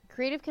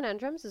Creative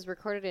Conundrums is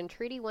recorded in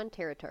Treaty 1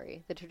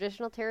 territory, the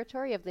traditional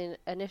territory of the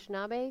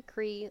Anishinaabe,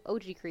 Cree,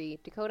 Oji-Cree,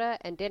 Dakota,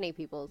 and Dene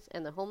peoples,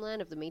 and the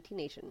homeland of the Métis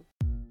Nation.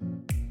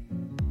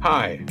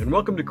 Hi, and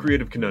welcome to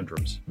Creative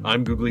Conundrums.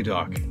 I'm Googly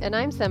Doc. And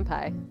I'm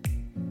Senpai.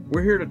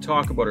 We're here to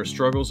talk about our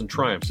struggles and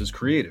triumphs as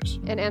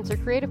creatives. And answer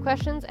creative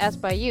questions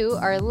asked by you,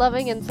 our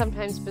loving and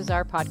sometimes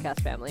bizarre podcast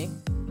family.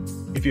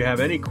 If you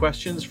have any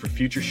questions for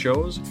future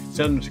shows,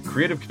 send them to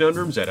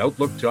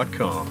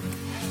creativeconundrums@outlook.com.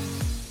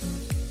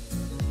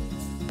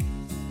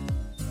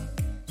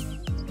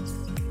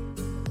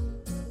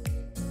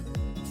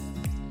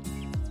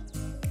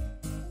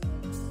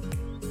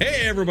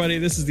 Hey everybody,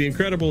 this is the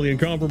incredible, the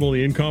incomparable,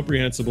 the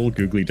incomprehensible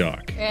Googly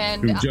Doc,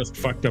 and who just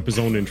fucked up his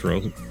own intro.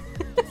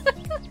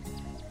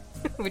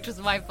 Which was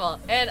my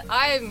fault. And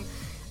I'm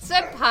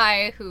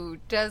Senpai, who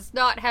does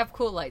not have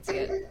cool lights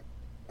yet.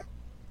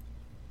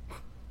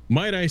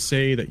 Might I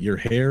say that your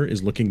hair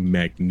is looking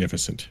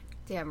magnificent.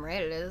 Damn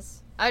right it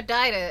is. I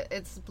dyed it.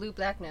 It's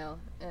blue-black now.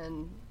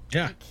 And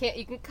yeah,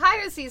 you can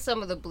kind of see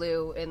some of the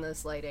blue in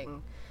this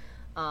lighting.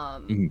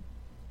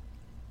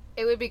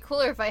 It would be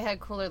cooler if I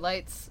had cooler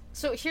lights.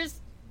 So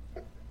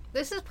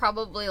this is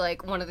probably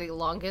like one of the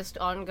longest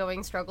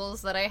ongoing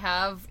struggles that I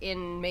have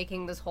in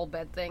making this whole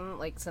bed thing,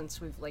 like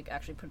since we've like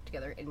actually put it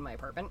together in my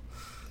apartment.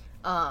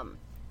 The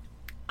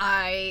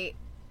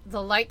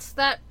lights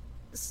that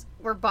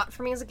were bought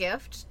for me as a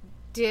gift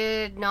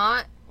did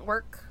not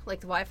work. Like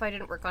the Wi-Fi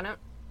didn't work on it.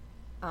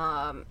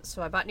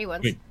 So I bought new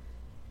ones. Wait,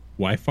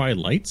 Wi-Fi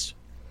lights?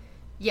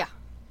 Yeah.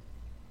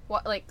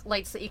 Like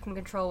lights that you can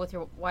control with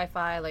your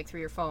Wi-Fi, like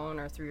through your phone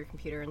or through your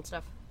computer and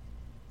stuff.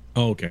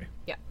 Oh, okay.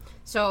 Yeah.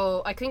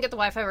 So I couldn't get the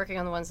Wi-Fi working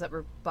on the ones that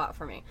were bought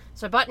for me.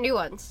 So I bought new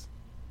ones.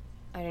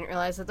 I didn't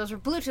realize that those were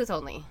Bluetooth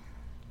only.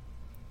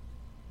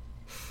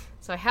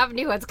 So I have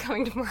new ones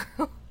coming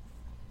tomorrow.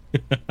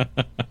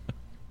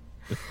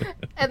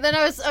 And then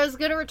I was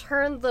going to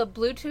return the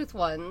Bluetooth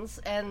ones,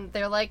 and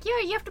they're like,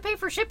 yeah, you have to pay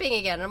for shipping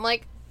again. And I'm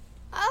like,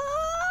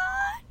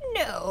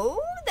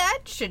 no, that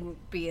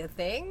shouldn't be a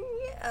thing.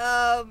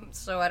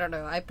 So I don't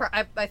know. I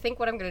think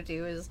what I'm going to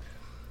do is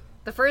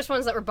the first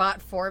ones that were bought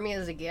for me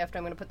as a gift,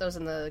 I'm going to put those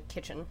in the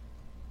kitchen.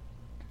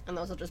 And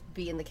those will just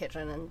be in the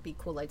kitchen and be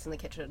cool lights in the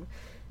kitchen.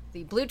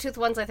 The Bluetooth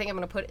ones I think I'm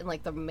going to put in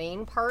like the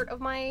main part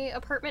of my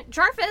apartment.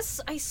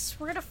 Jarvis, I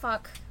swear to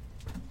fuck.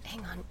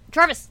 Hang on.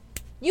 Jarvis,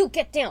 you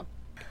get down.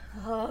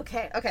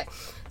 Okay.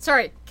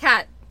 Sorry,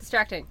 cat.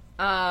 Distracting.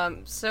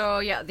 So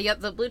yeah,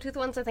 the Bluetooth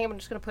ones I think I'm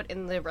just going to put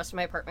in the rest of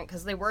my apartment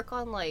because they work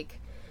on like,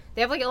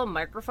 they have like a little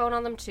microphone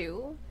on them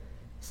too.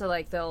 So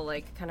like they'll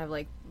like kind of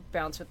like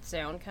bounce with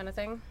sound kind of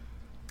thing.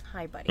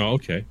 Hi, buddy. Oh,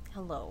 okay.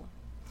 Hello.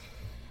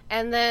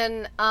 And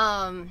then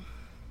Jeez,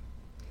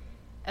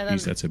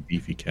 that's a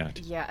beefy cat.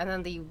 Yeah, and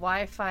then the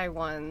Wi-Fi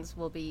ones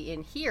will be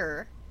in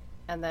here,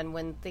 and then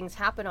when things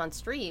happen on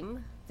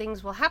stream,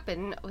 things will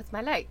happen with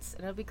my lights,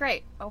 and it'll be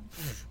great. Oh.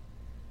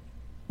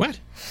 What?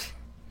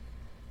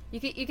 You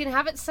can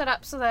have it set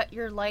up so that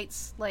your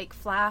lights like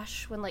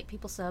flash when like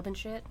people sub and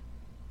shit.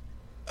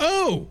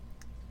 Oh.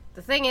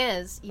 The thing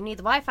is, you need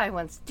the Wi-Fi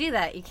ones to do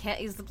that. You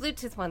can't use the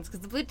Bluetooth ones because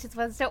the Bluetooth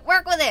ones don't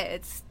work with it.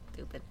 It's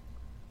stupid.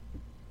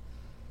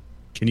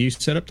 Can you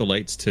set up the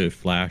lights to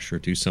flash or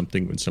do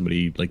something when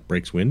somebody like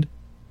breaks wind?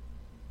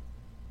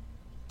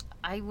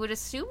 I would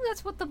assume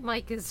that's what the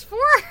mic is for.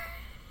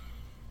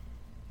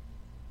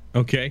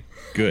 Okay,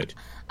 good.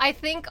 I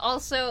think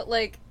also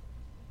like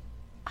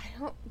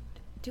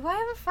do I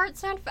have a fart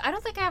sound effect? I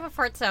don't think I have a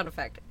fart sound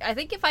effect. I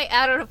think if I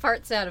added a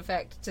fart sound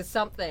effect to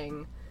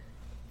something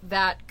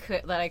that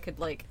I could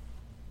like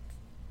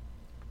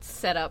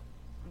set up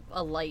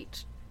a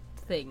light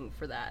thing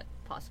for that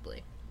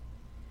possibly.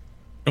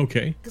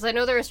 Okay. Because I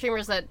know there are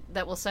streamers that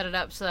will set it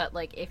up so that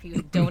like if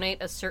you donate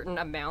a certain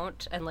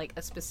amount and like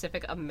a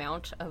specific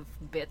amount of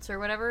bits or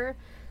whatever,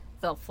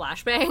 they'll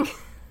flashbang.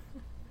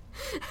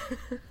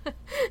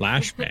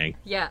 Flashbang?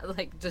 Yeah,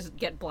 like just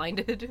get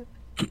blinded.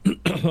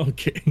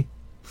 Okay.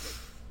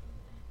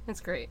 That's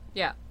great.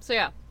 Yeah. So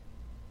yeah,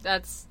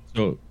 that's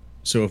so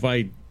if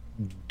I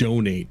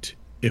donate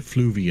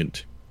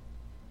effluviant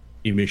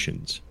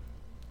emissions,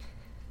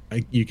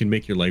 you can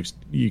make your lights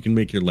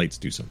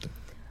do something.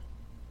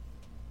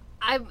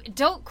 I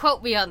don't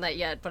quote me on that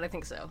yet, but I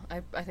think so.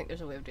 I think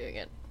there's a way of doing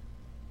it.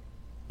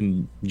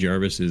 And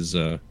Jarvis is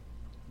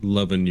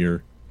loving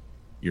your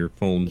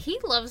phone. He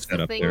loves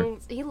the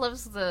things. He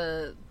loves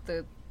the.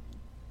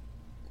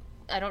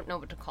 I don't know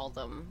what to call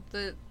them.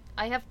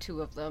 I have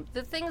two of them.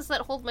 The things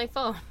that hold my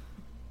phone.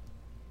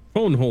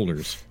 Phone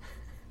holders.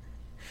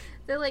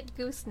 They're like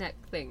gooseneck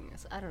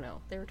things. I don't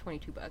know. They were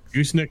 $22.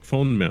 Gooseneck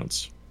phone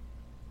mounts.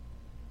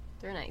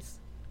 They're nice.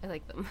 I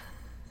like them.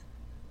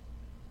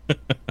 The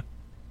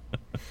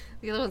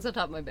other one's on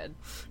top of my bed.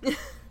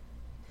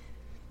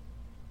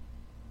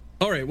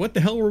 All right, what the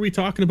hell were we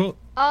talking about?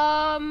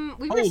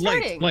 We were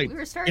starting. Lights. We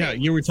were starting. Yeah,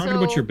 you were talking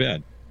about your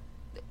bed.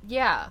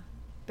 Yeah,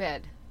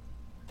 bed.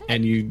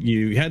 And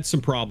you had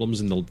some problems,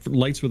 and the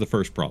lights were the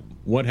first problem.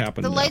 What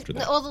happened after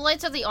that? Well, the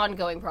lights are the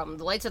ongoing problem.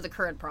 The lights are the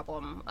current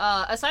problem.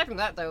 Aside from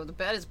that, though, the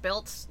bed is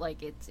built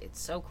like it's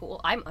so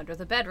cool. I'm under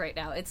the bed right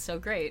now. It's so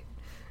great.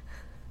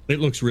 It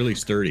looks really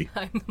sturdy.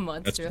 I'm the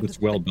monster. It's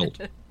well built.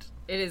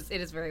 It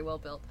is very well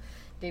built.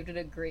 Dave did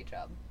a great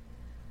job.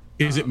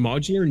 Is it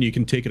modular and you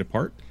can take it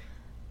apart?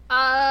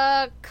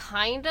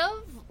 Kind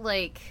of.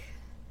 Like,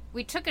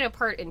 we took it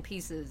apart in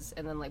pieces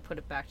and then, like, put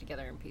it back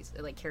together in pieces.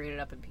 Like, carried it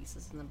up in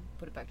pieces and then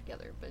put it back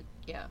together. But,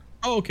 yeah.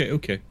 Oh,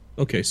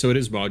 okay. So it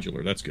is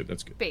modular. That's good.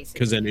 Basically.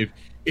 Because then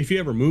if you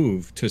ever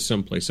move to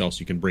someplace else,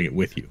 you can bring it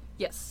with you.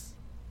 Yes.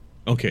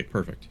 Okay,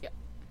 perfect. Yeah.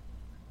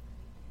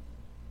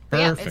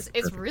 Perfect,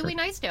 it's really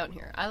nice down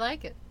here. I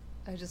like it.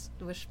 I just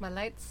wish my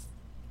lights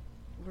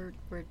were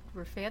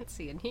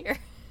fancy in here.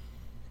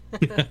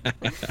 But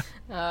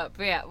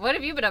yeah, what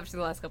have you been up to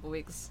the last couple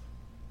weeks?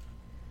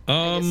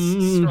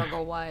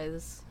 Struggle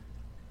wise.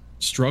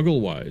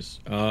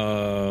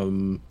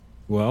 Well,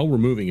 we're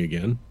moving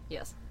again.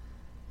 Yes.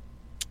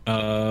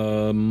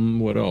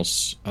 What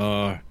else?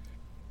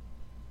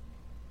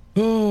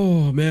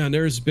 Oh man,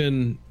 there's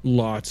been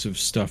lots of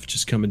stuff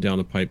just coming down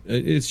the pipe.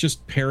 It's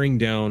just paring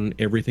down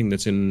everything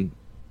that's in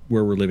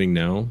where we're living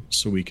now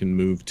so we can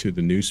move to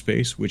the new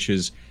space, which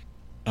is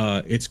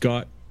it's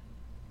got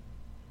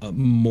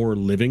more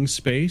living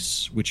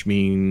space, which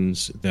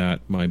means that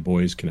my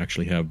boys can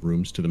actually have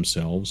rooms to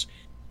themselves,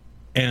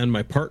 and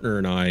my partner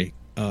and I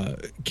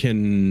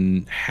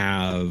can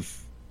have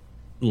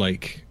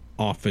like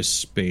office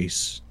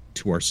space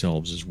to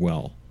ourselves as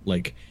well.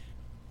 Like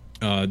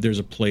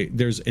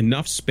there's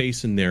enough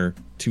space in there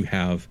to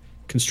have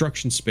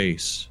construction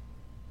space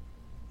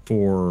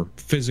for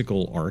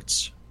physical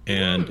arts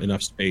and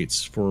enough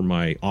space for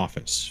my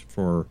office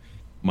for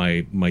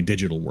my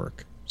digital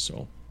work.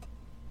 So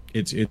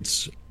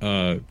it's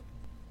and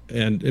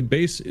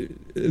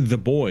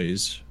the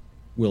boys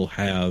will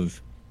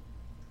have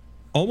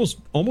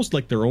almost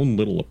like their own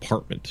little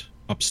apartment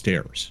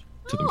upstairs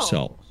to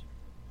themselves,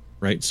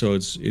 right? So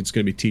it's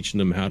going to be teaching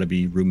them how to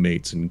be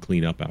roommates and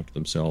clean up after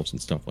themselves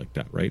and stuff like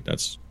that, right?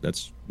 That's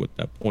what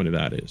that point of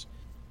that is.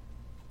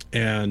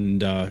 And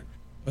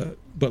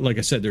but like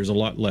I said, there's a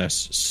lot less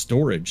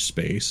storage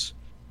space,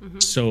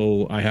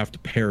 so I have to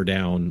pare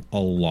down a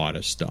lot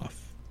of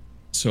stuff.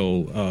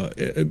 So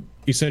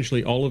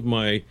essentially all of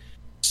my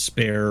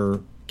spare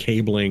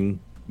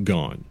cabling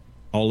gone,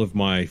 all of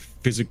my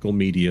physical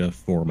media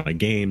for my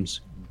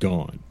games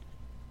gone.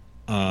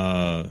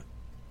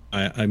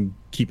 I'm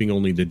keeping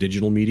only the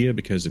digital media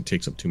because it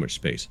takes up too much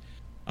space.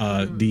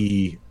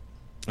 The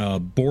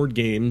board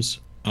games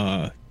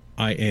I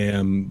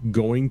am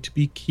going to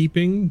be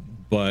keeping,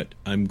 but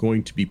I'm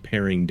going to be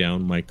paring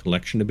down my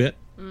collection a bit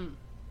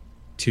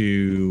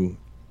to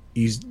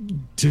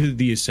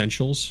the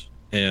essentials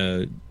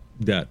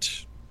that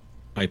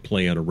I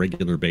play on a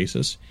regular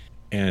basis,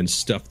 and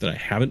stuff that I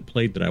haven't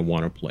played that I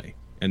want to play.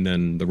 And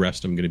then the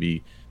rest I'm going to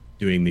be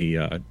doing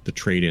the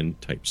trade-in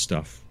type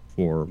stuff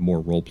for more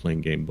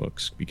role-playing game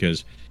books,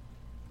 because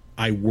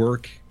I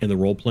work in the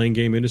role-playing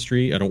game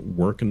industry. I don't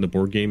work in the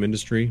board game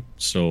industry,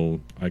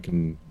 so I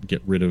can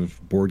get rid of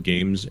board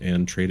games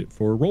and trade it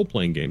for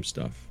role-playing game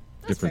stuff.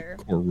 That's different fair.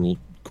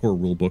 core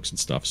rule books and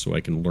stuff, so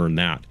I can learn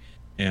that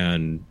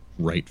and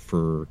write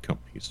for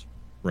companies,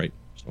 right?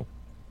 So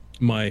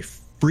my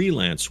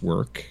freelance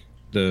work,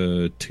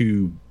 the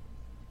two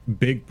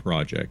big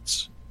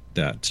projects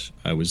that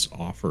I was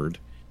offered,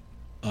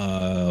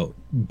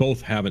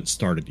 both haven't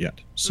started yet,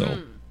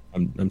 so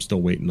I'm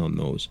still waiting on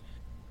those.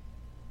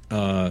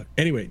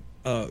 Anyway,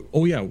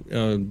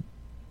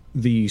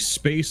 the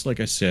space, like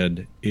I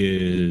said,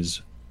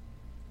 is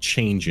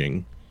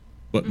changing,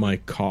 but my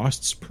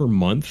costs per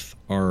month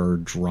are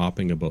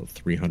dropping about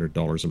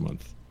 $300 a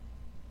month.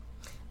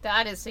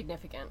 That is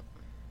significant.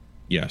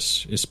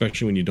 Yes,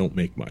 especially when you don't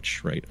make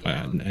much, right?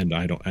 Yeah. And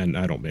I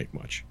don't make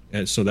much,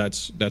 and so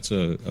that's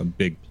a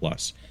big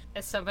plus.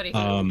 As somebody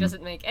who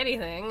doesn't make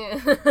anything.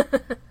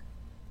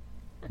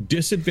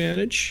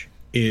 Disadvantage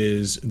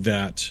is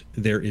that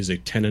there is a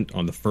tenant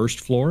on the first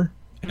floor,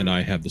 and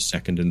I have the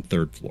second and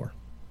third floor.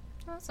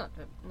 Well, that's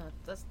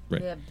that's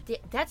Right.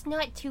 That's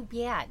not too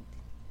bad.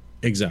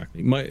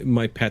 Exactly.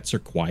 My pets are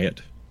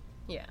quiet,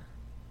 Yeah.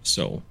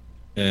 so,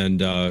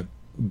 and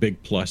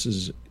big plus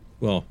is,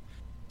 well,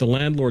 the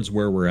landlords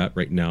where we're at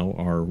right now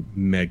are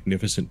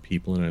magnificent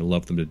people, and I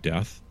love them to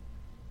death.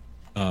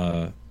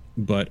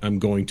 But I'm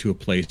going to a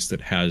place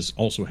that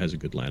also has a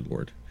good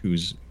landlord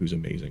who's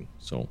amazing.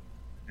 So,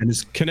 and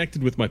is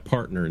connected with my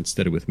partner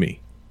instead of with me.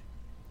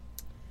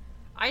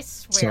 I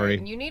swear.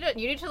 Sorry. You need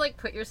to like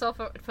put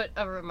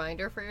a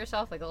reminder for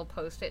yourself, like a little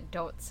post-it.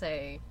 Don't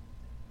say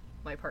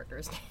my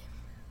partner's name.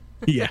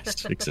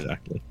 Yes,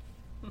 exactly.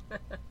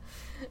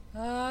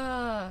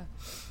 So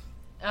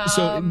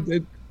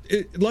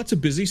lots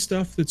of busy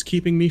stuff that's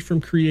keeping me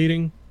from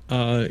creating,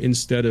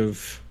 instead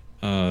of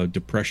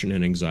depression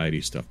and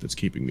anxiety stuff that's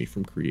keeping me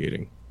from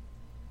creating.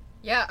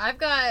 Yeah, I've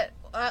got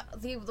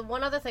the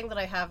one other thing that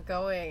I have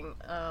going.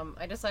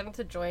 I decided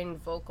to join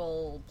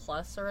Vocal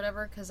Plus or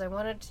whatever because I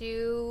wanted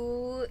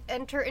to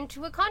enter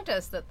into a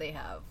contest that they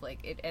have. Like,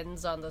 it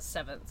ends on the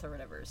 7th or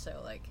whatever.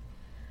 So like,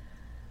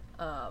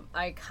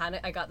 I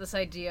got this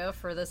idea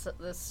for this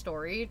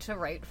story to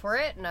write for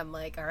it, and I'm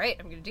like, all right,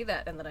 I'm gonna do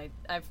that. And then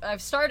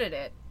I've started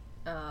it.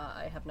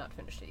 I have not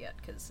finished it yet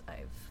because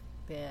I've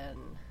been.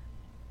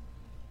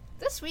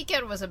 This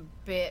weekend was a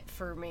bit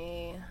for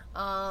me.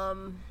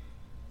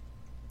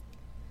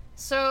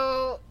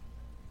 So,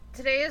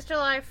 today is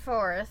July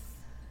 4th,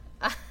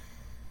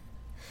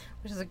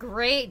 which is a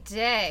great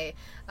day,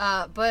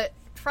 but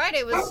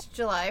Friday was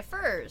July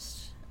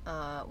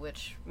 1st,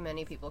 which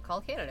many people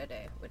call Canada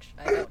Day, which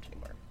I don't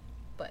anymore,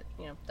 but,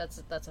 you know, that's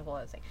a whole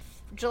other thing.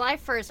 July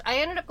 1st, I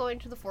ended up going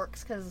to the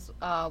Forks because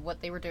what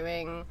they were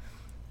doing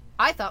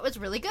I thought was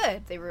really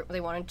good. They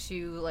wanted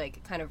to,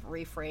 like, kind of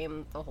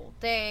reframe the whole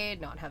day,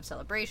 not have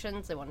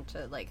celebrations. They wanted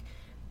to, like,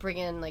 bring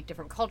in, like,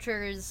 different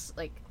cultures,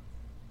 like,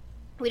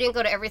 we didn't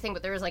go to everything,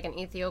 but there was, like, an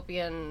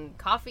Ethiopian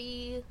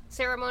coffee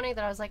ceremony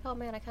that I was like, oh,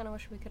 man, I kind of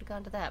wish we could have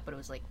gone to that. But it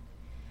was, like,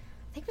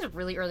 I think it was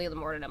really early in the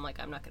morning. I'm like,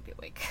 I'm not going to be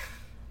awake.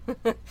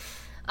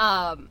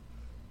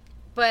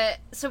 But,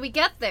 so we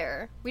get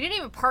there. We didn't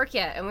even park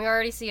yet, and we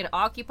already see an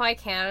Occupy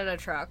Canada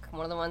truck.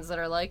 One of the ones that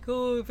are like,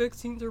 oh,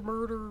 vaccines are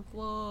murder,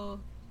 blah.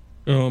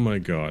 Oh, my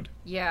God.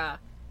 Yeah.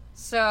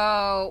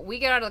 So, we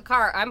get out of the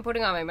car. I'm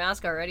putting on my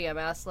mask already. I'm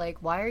asked, like,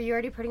 why are you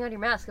already putting on your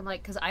mask? I'm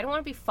like, because I don't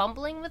want to be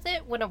fumbling with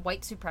it when a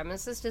white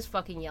supremacist is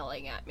fucking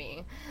yelling at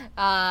me.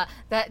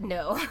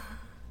 No.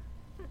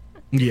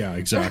 Yeah,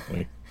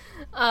 exactly.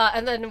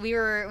 And then we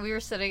were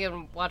sitting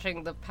and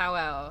watching the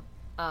powwow,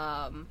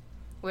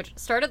 which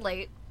started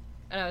late,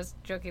 and I was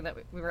joking that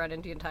we were on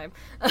Indian time,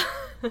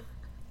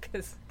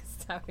 because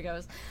that's how it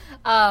goes.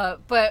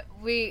 But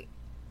we,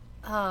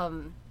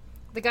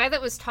 the guy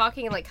that was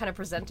talking and, like, kind of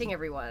presenting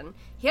everyone,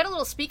 he had a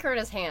little speaker in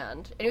his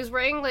hand, and he was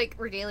wearing, like,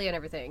 regalia and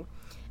everything,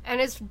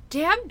 and his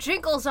damn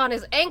jingles on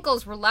his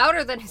ankles were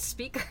louder than his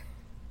speaker.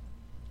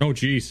 Oh,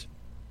 jeez.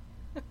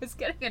 I was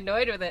getting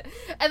annoyed with it.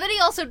 And then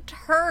he also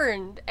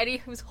turned, and he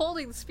was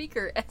holding the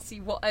speaker as he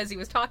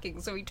was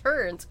talking, so he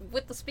turns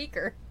with the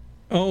speaker.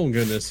 Oh,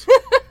 goodness.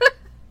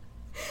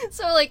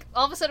 So, like,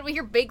 all of a sudden we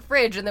hear Big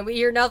Fridge, and then we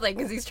hear nothing,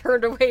 because he's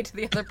turned away to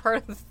the other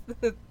part of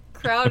the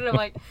crowd, and I'm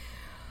like,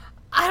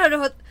 I don't know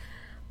what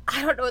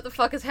the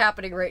fuck is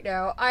happening right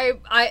now.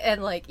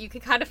 And, like, you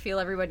could kind of feel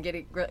everyone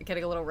getting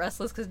a little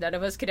restless because none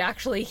of us could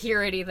actually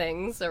hear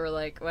anything. So we're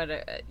like,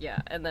 what? Yeah.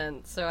 And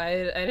then, so I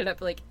ended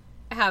up, like,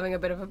 having a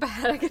bit of a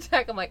panic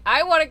attack. I'm like,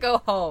 I want to go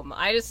home.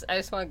 I just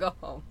want to go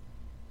home.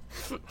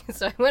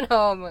 So I went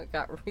home,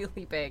 got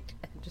really baked,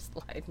 and just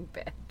lied in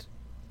bed.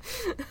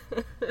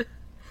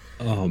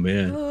 Oh,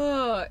 man.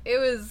 Oh, it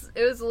was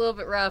a little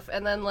bit rough,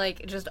 and then,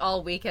 like, just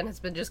all weekend has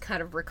been just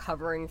kind of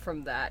recovering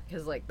from that,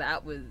 because, like,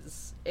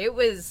 it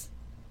was,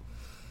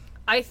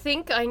 I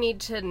think I need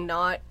to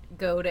not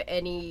go to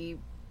any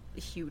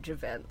huge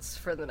events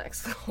for the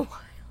next little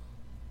while.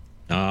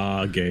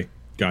 Ah, okay.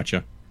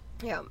 Gotcha.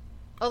 Yeah.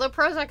 Although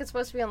Prozac is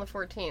supposed to be on the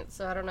 14th,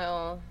 so I don't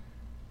know.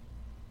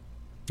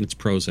 It's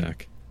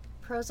Prozac.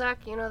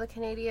 Prozac, you know, the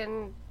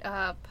Canadian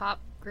pop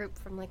group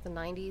from, like, the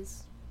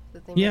 90s?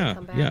 That they Yeah, made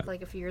come back, yeah.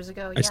 like, a few years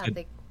ago? I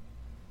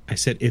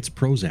said it's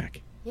Prozac.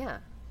 Yeah.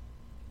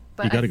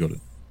 But You gotta go to...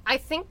 I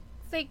think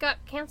they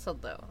got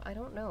canceled, though. I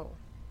don't know.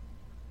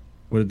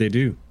 What did they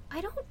do?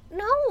 I don't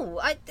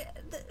know.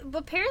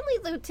 Apparently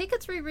the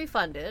tickets were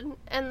refunded,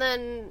 and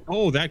then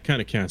Oh, that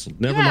kind of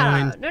canceled. Never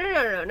mind.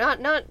 No,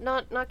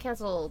 not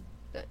canceled.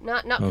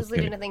 Not because they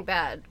Okay. did anything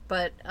bad,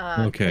 but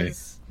Okay.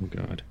 'cause, Oh,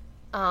 God.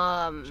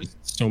 um,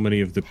 Just so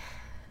many of the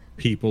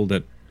people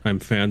that I'm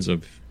fans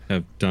of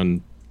have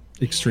done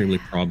extremely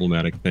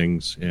problematic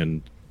things,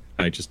 and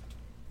I just...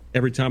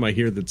 Every time I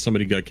hear that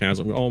somebody got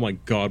canceled, I'm, oh, my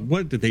God,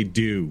 what did they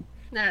do?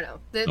 No.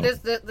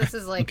 This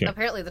is like, Okay.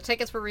 apparently the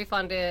tickets were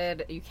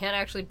refunded. You can't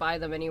actually buy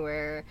them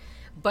anywhere,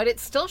 but it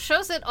still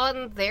shows it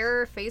on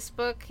their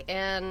Facebook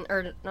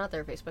or not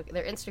their Facebook,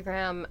 their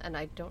Instagram, and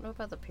I don't know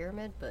about the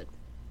Pyramid, but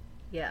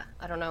yeah,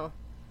 I don't know.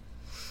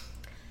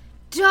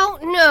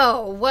 Don't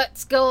know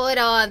what's going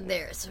on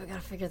there, so we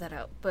gotta figure that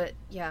out. But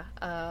yeah,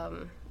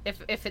 if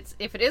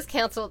it is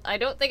canceled, I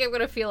don't think I'm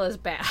gonna feel as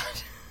bad.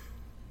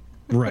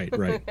 Right.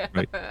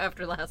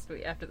 after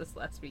this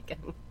last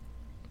weekend.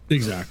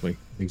 Exactly.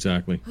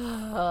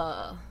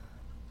 But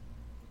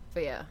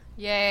yeah,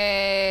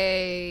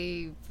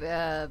 yay!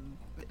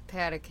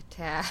 Panic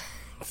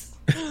attacks.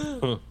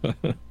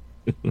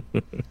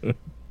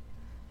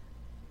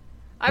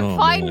 I'm Oh,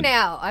 fine man.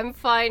 now. I'm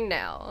fine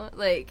now.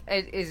 Like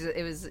it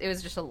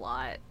was just a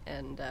lot,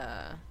 and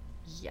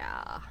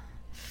yeah.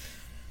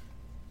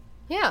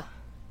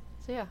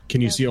 So yeah.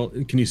 Can you see all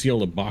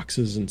the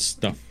boxes and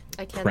stuff?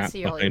 I can crap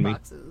see all your behind me?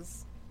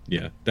 boxes.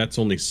 Yeah, that's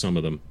only some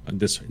of them.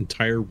 This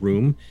entire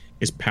room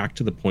is packed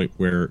to the point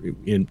where,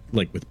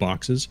 with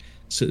boxes,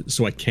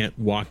 so I can't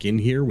walk in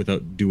here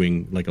without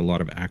doing, like, a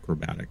lot of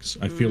acrobatics.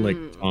 I feel like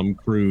Tom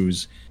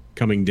Cruise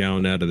coming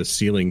down out of the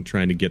ceiling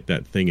trying to get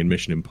that thing in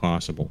Mission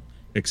Impossible,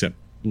 except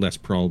less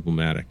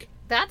problematic.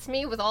 That's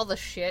me with all the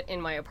shit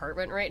in my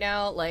apartment right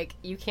now. Like,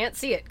 you can't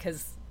see it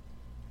because,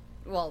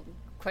 well,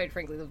 quite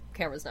frankly, the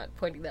camera's not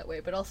pointing that way,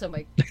 but also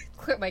my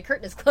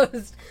curtain is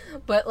closed.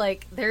 But,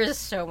 like, there is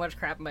so much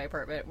crap in my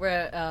apartment.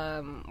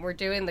 We're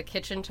doing the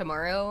kitchen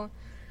tomorrow.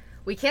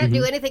 We can't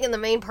do anything in the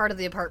main part of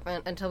the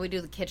apartment until we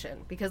do the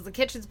kitchen, because the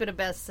kitchen's been a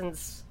mess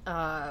since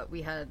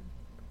we had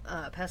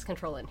pest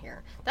control in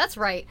here. That's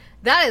right.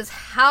 That is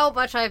how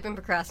much I've been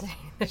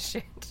procrastinating this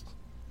shit.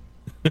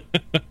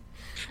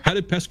 How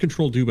did pest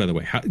control do, by the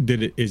way? How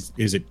did it is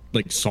it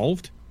like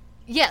solved?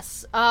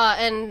 Yes,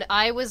 and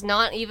I was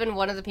not even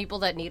one of the people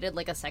that needed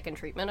like a second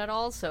treatment at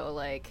all. So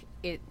like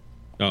we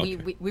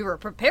were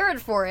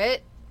prepared for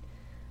it,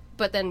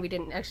 but then we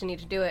didn't actually need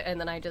to do it. And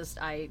then I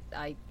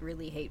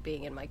really hate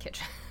being in my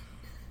kitchen.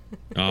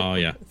 Oh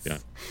yeah.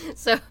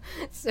 So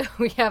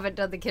we haven't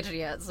done the kitchen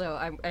yet.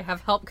 So I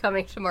have help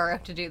coming tomorrow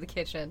to do the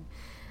kitchen,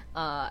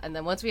 and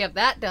then once we have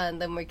that done,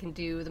 then we can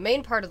do the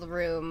main part of the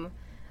room.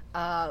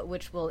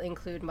 Which will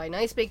include my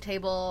nice big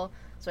table,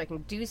 so I can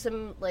do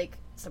some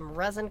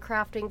resin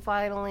crafting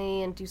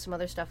finally, and do some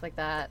other stuff like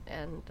that,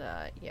 and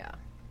yeah.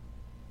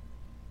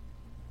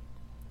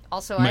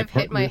 Also, I've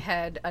hit my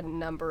head a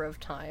number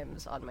of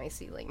times on my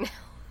ceiling now.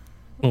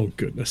 Oh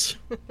goodness.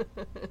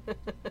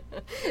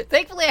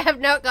 Thankfully, I have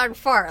not gone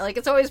far. Like,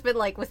 it's always been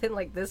like within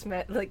this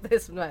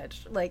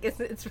much. Like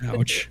it's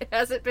Ouch. It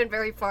hasn't been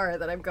very far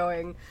that I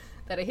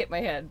hit my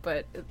head,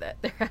 but there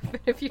have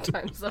been a few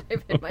times that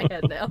I've hit my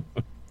head now.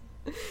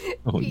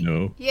 Oh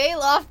no. Yay,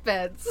 loft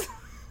beds.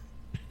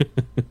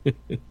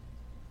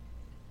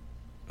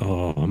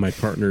 Oh, my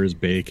partner is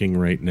baking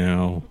right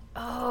now.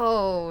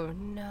 Oh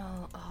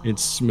no. Oh, it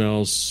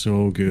smells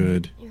so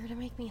good. you're gonna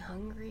make me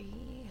hungry.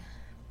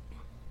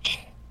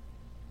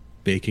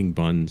 Baking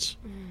buns.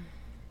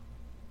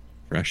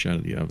 Fresh out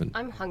of the oven.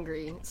 I'm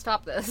hungry.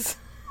 Stop this.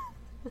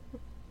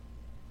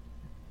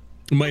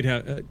 Might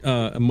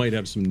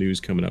have some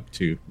news coming up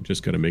too.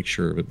 Just got to make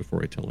sure of it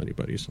before I tell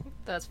anybody. So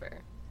That's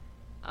fair.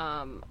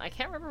 I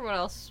can't remember what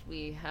else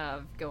we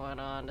have going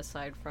on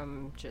aside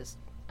from just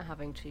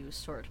having to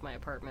sort my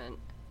apartment.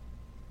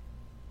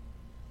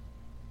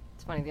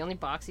 It's funny, the only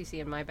box you see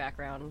in my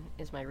background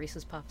is my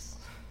Reese's Puffs.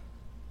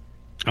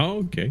 Oh,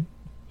 okay.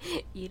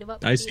 Eat them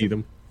up. I see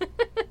them.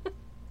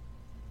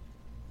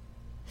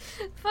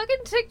 Fucking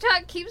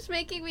TikTok keeps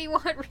making me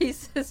want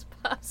Reese's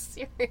Puffs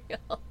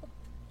cereal.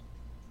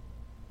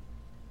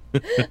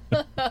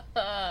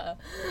 Oh,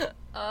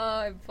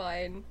 I'm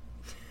fine.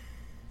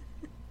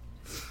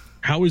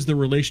 How is the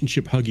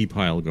relationship huggy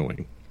pile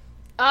going?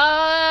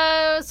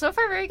 So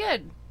far very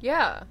good.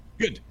 Yeah.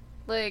 Good.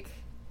 Like,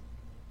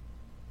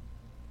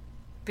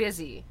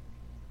 busy.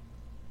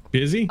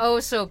 Busy? Oh,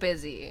 so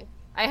busy.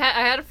 I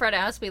had a friend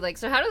ask me, like,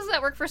 so how does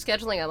that work for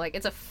scheduling? I'm like,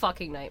 it's a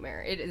fucking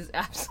nightmare. It is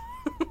absolutely...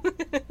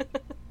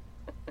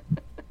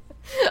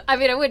 I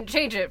mean, I wouldn't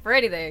change it for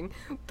anything,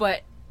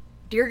 but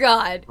dear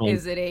God,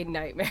 is it a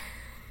nightmare.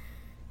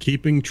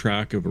 Keeping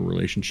track of a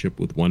relationship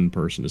with one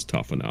person is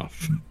tough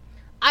enough.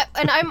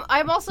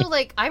 I'm also,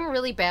 like, I'm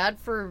really bad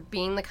for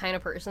being the kind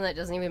of person that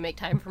doesn't even make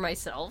time for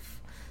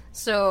myself.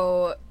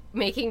 So,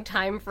 making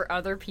time for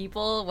other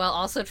people while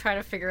also trying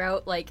to figure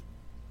out, like,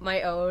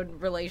 my own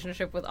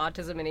relationship with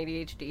autism and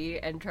ADHD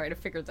and trying to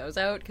figure those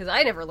out, because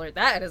I never learned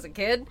that as a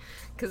kid,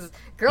 because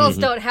girls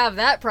don't have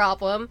that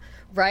problem,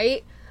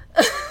 right?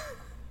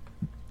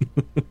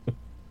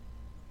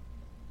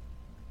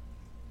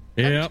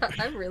 Yeah.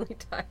 I'm really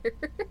tired.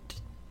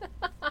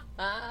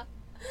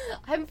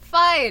 I'm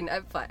fine.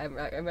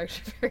 I'm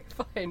actually very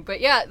fine.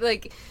 But yeah,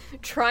 like,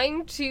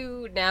 trying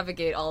to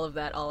navigate all of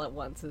that all at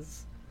once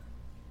is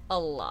a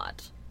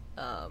lot.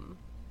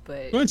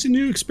 But Well, it's a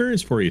new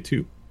experience for you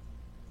too.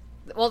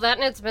 well, that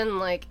and it's been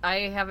like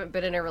I haven't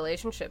been in a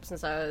relationship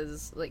since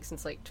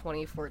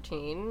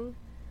 2014,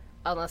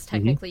 unless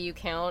technically you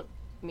count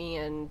me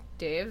and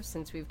Dave,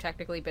 since we've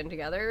technically been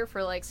together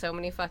for like so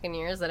many fucking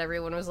years that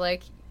everyone was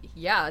like,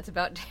 yeah, it's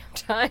about damn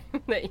time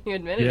that you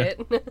admitted it.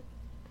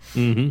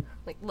 Mm-hmm.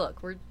 Like,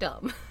 look, we're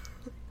dumb.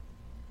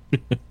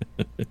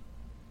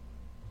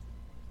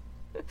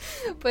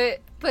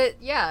 but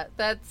yeah,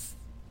 that's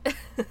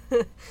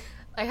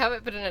I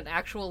haven't been in an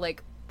actual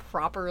like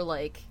proper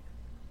like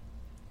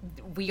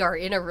we are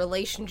in a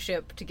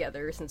relationship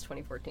together since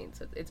 2014,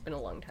 so it's been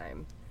a long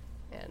time.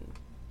 And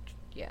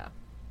yeah,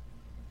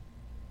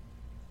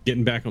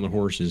 Getting back on the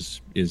horse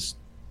is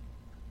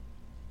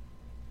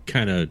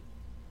kind of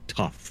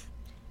tough.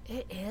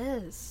 it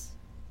is.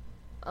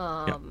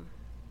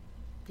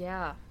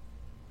 Yeah.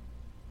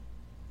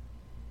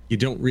 You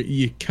don't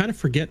you kind of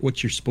forget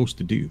what you're supposed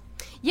to do.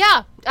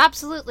 Yeah,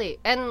 absolutely.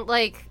 And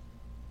like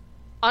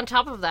on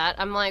top of that,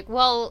 I'm like,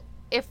 well,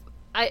 if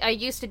I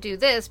used to do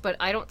this, but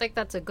I don't think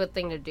that's a good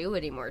thing to do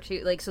anymore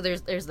too. Like, so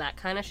there's that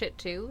kind of shit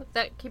too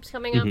that keeps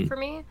coming up for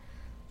me,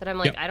 that I'm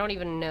like, I don't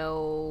even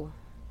know.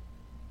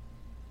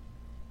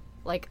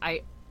 Like,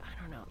 I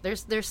don't know.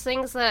 There's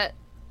things that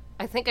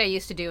I think I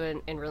used to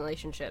do in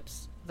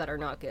relationships that are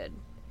not good,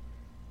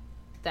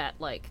 that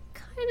like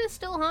kind of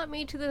still haunt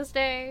me to this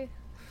day,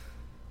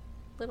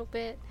 a little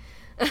bit.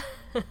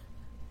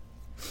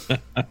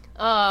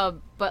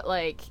 But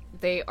like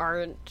they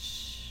aren't.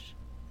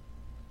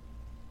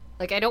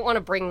 Like I don't want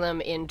to bring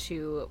them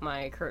into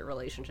my current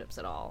relationships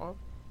at all.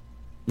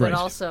 But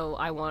also,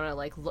 I want to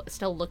like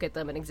still look at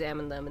them and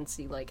examine them and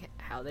see like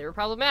how they were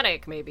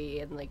problematic, maybe,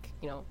 and like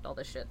all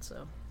this shit.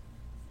 So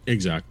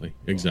exactly,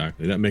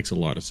 that makes a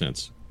lot of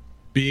sense.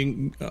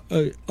 Being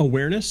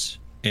awareness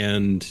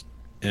and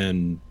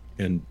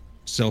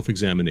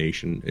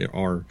self-examination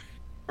are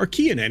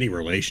key in any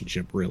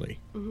relationship, really.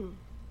 Mm-hmm.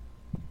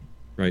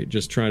 Right?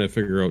 Just trying to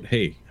figure out,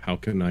 hey, how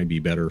can I be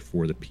better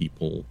for the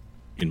people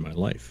in my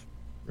life,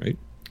 right?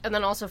 And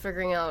then also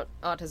figuring out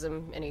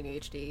autism and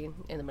ADHD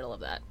in the middle of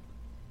that.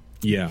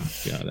 Yeah,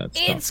 that's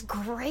it's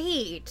tough.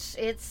 Great.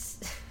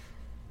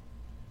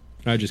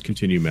 I just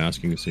continue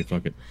masking and say,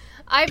 fuck it.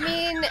 I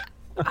mean...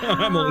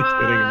 I'm only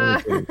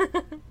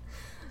kidding.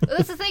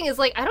 That's the thing, is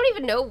like, I don't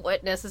even know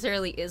what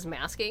necessarily is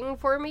masking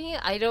for me.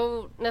 I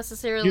don't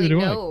necessarily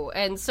know.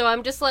 And so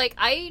I'm just like,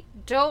 I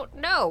don't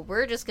know.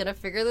 We're just going to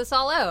figure this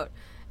all out.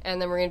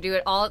 And then we're going to do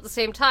it all at the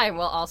same time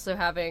while also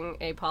having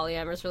a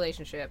polyamorous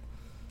relationship.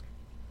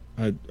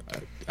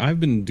 I've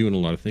been doing a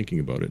lot of thinking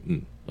about it,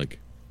 and like,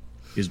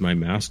 is my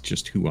mask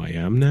just who I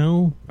am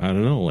now? I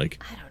don't know.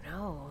 Like, I don't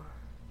know.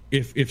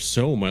 If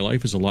so, my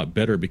life is a lot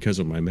better because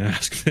of my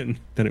mask than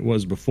it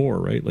was before,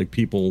 right? Like,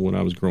 people when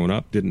I was growing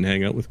up didn't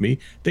hang out with me.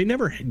 They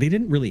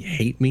didn't really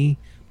hate me.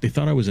 They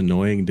thought I was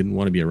annoying and didn't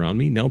want to be around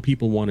me. Now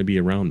people want to be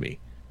around me.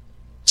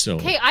 So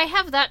okay, I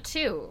have that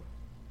too.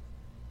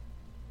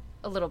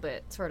 A little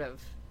bit, sort of.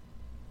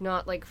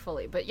 Not like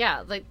fully, but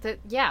yeah,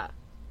 yeah.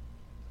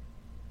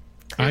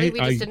 Clearly we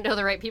just didn't know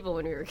the right people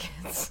when we were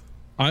kids.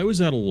 I was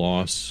at a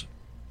loss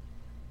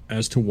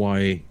as to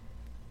why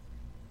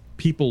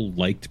people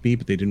liked me,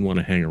 but they didn't want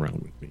to hang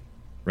around with me,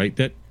 right?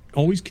 That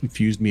always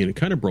confused me, and it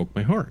kind of broke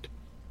my heart.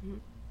 Mm-hmm.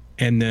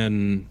 And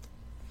then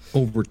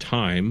over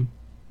time,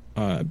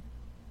 I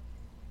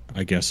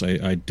guess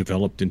I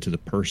developed into the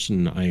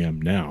person I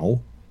am now,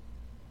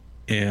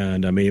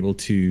 and I'm able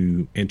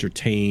to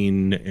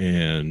entertain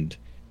and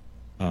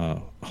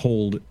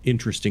hold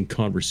interesting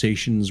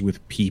conversations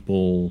with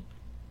people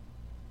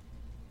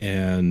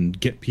and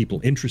get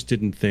people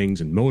interested in things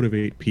and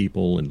motivate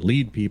people and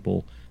lead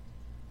people.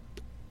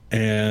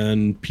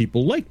 And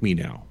people like me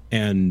now.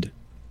 And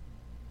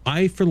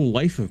I, for the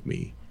life of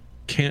me,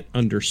 can't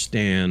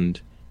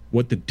understand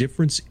what the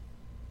difference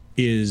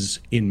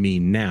is in me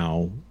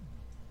now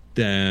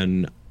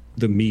than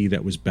the me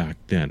that was back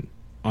then.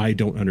 I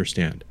don't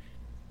understand.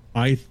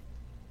 I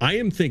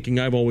am thinking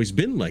I've always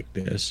been like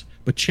this,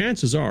 but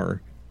chances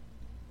are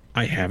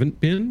I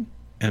haven't been,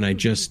 and I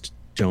just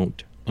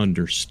don't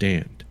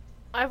understand.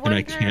 I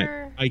wonder...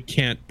 And I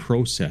can't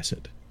process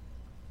it.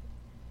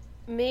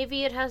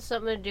 Maybe it has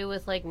something to do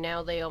with, like,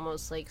 now they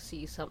almost, like,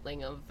 see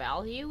something of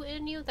value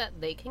in you that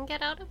they can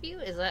get out of you?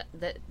 Is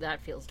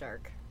that feels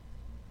dark?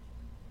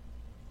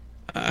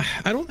 I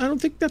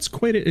don't think that's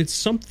quite it. It's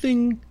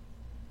something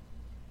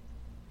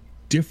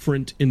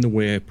different in the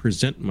way I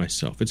present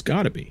myself. It's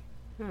got to be.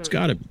 It's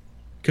got to be.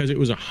 Because it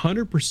was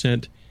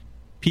 100%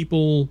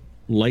 people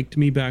liked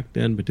me back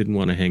then but didn't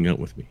want to hang out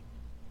with me.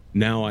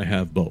 Now I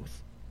have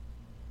both.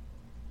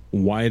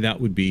 Why that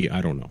would be,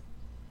 I don't know.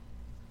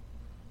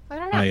 I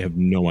don't know. I have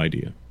no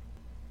idea.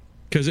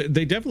 Because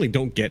they definitely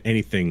don't get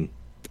anything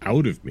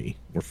out of me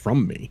or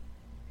from me.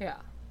 Yeah.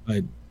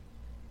 I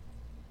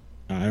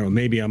don't know,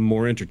 maybe I'm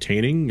more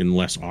entertaining and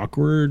less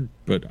awkward,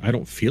 but I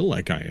don't feel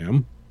like I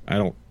am. I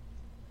don't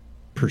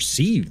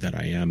perceive that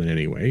I am in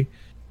any way.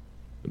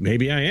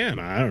 Maybe I am.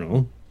 I don't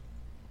know.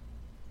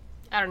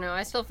 I don't know.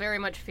 I still very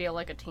much feel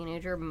like a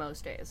teenager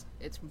most days.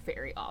 It's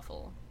very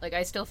awful. Like,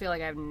 I still feel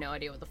like I have no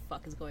idea what the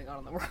fuck is going on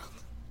in the world.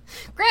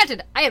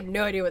 Granted, I have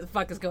no idea what the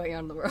fuck is going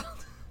on in the world.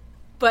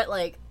 But,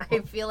 like, I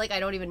feel like I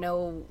don't even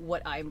know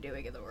what I'm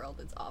doing in the world.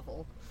 It's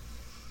awful.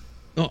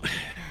 Well,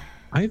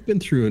 I've been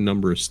through a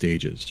number of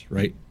stages,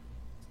 right?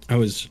 I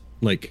was,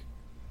 like,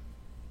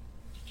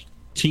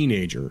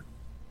 teenager,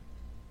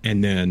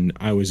 and then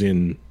I was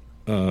in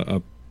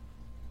I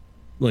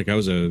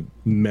was a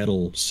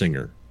metal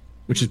singer,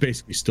 which is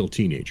basically still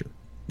teenager.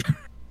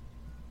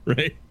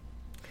 Right?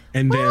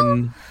 And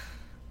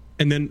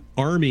then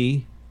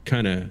Army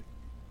kind of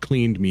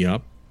cleaned me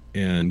up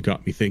and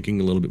got me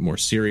thinking a little bit more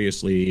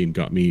seriously and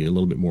got me a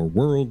little bit more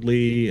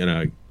worldly, and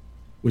I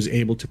was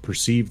able to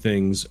perceive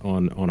things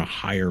on a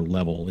higher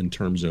level in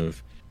terms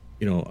of,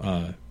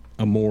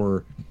 a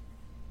more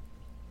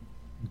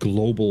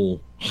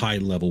global,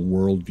 high-level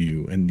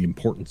worldview and the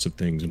importance of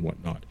things and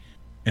whatnot.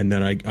 And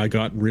then I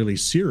got really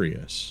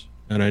serious,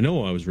 and I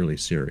know I was really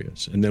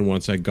serious. And then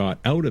once I got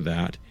out of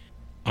that,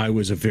 I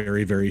was a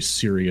very, very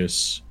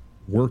serious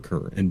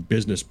worker and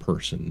business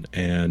person,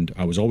 and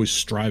I was always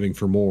striving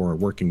for more,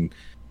 working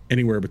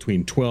anywhere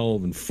between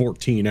 12 and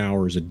 14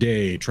 hours a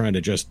day, trying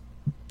to just,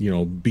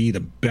 be the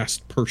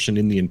best person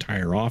in the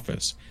entire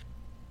office.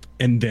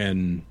 And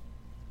then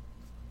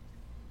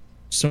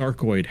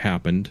Sarcoid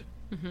happened,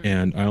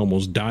 and I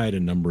almost died a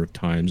number of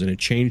times, and it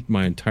changed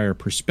my entire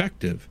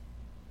perspective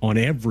on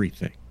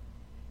everything.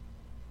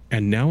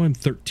 And now I'm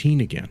 13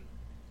 again.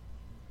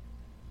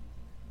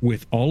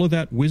 With all of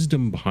that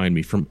wisdom behind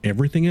me from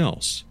everything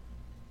else.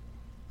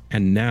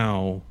 And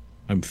now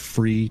I'm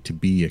free to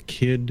be a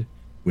kid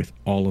with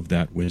all of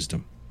that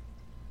wisdom.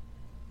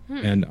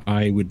 And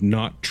I would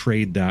not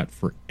trade that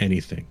for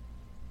anything.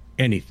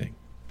 Anything.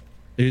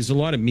 There's a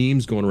lot of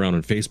memes going around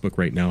on Facebook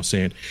right now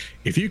saying,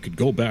 if you could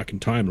go back in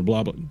time and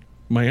blah, blah.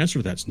 My answer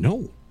to that's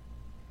no.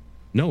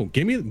 No,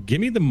 give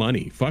me the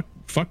money. Fuck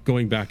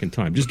going back in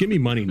time. Just give me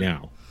money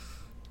now.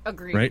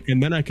 Agreed. Right?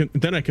 And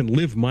then I can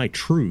live my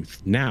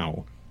truth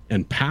now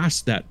and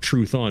pass that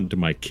truth on to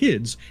my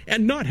kids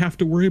and not have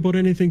to worry about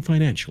anything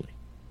financially.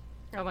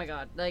 Oh my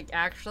god. Like,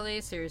 actually,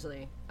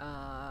 seriously.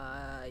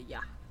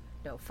 Yeah.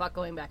 No, fuck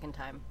going back in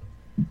time.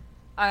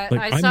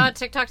 I saw a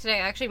TikTok today.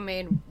 I actually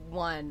made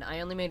one. I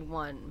only made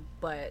one,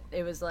 but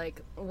it was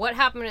like, what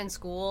happened in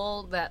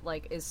school that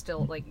like is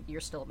still like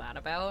you're still mad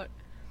about?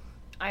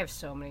 I have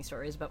so many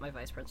stories about my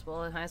vice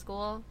principal in high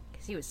school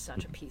because he was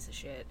such a piece of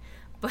shit.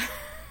 But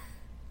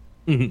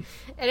and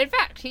in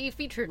fact, he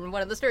featured in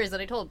one of the stories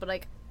that I told. But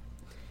like,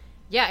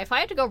 yeah, if I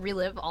had to go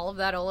relive all of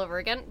that all over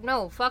again,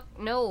 no, fuck,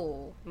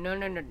 no.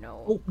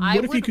 Well,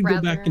 what if you could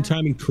go back in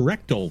time and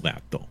correct all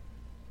that though?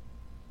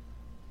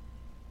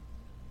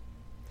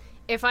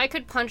 If I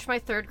could punch my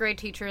third grade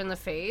teacher in the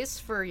face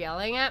for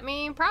yelling at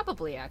me,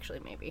 probably, actually,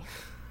 maybe.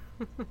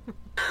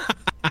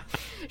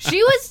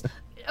 She was...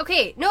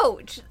 Okay, no,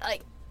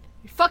 like,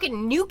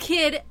 fucking new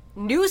kid,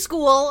 new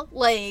school,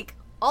 like,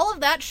 all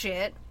of that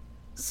shit.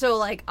 So,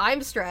 like,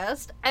 I'm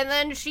stressed. And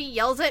then she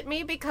yells at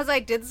me because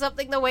I did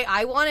something the way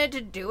I wanted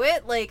to do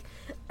it. Like,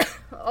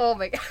 oh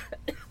my god.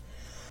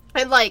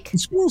 And like, the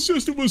school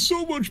system was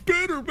so much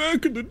better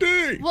back in the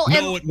day. Well,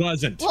 no, it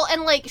wasn't. Well,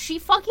 and like, she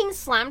fucking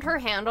slammed her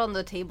hand on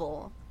the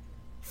table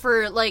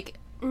for like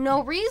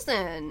no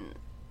reason.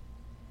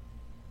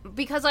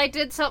 Because I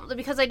did something.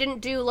 Because I didn't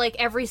do like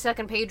every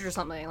second page or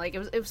something. Like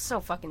it was so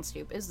fucking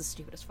stupid. It was the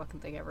stupidest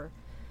fucking thing ever.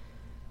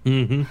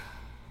 Mm-hmm.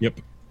 Yep.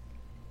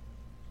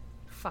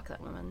 Fuck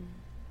that woman.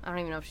 I don't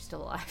even know if she's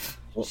still alive.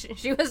 Well,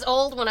 she was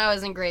old when I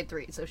was in grade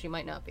 3, so she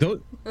might not be.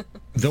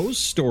 Those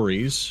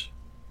stories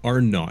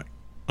are not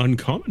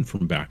uncommon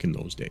from back in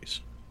those days.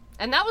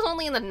 And that was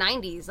only in the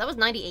 90s. That was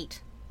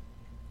 98.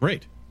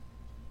 Right.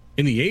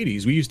 In the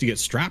 80s, we used to get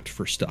strapped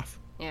for stuff.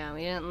 Yeah,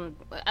 we didn't...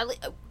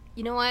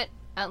 You know what?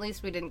 At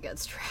least we didn't get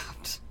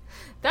strapped.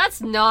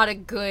 That's not a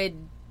good...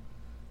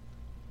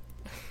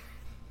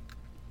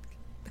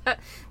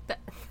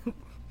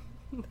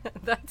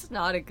 That's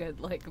not a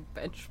good, like,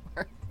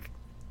 benchmark.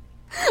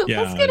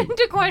 Yeah, let's get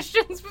into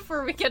questions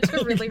before we get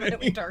to really,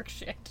 really dark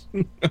shit.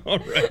 All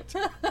right.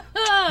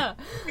 How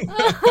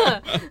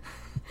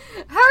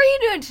are you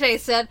doing today,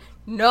 Seth?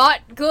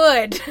 Not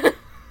good.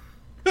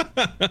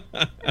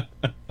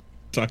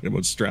 Talking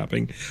about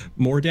strapping.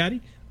 More,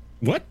 Daddy?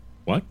 What?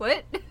 What?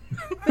 What?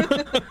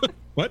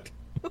 What?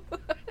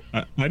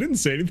 I didn't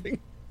say anything.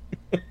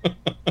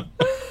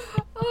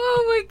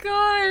 Oh my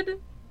god.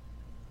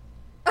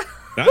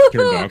 That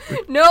turned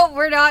awkward. No,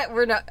 we're not.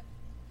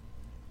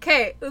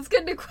 Okay, let's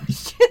get into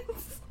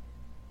questions.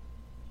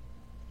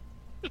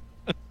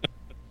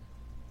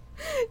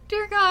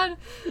 Dear God.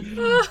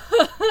 You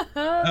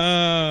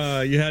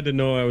had to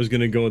know I was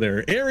going to go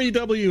there. Ari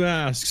W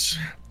asks,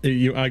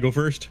 I go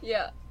first?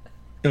 Yeah.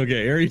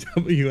 Okay, Ari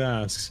W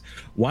asks,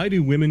 why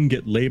do women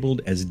get labeled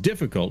as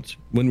difficult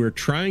when we're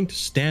trying to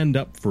stand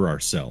up for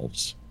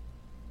ourselves?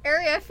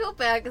 Ari, I feel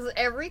bad because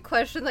every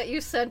question that you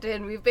sent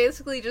in, we've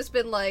basically just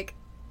been like,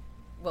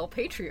 well,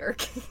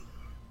 patriarchy.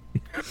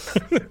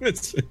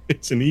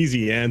 It's an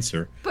easy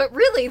answer. But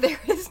really, there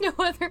is no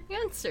other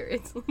answer.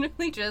 It's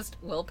literally just,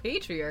 well,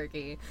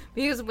 patriarchy.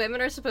 Because women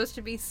are supposed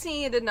to be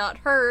seen and not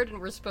heard, and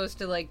we're supposed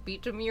to, like, be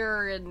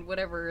demure and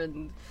whatever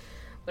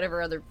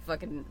other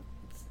fucking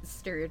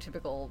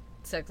stereotypical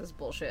sexist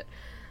bullshit.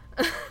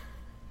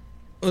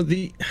 Well,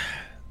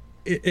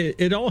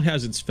 it all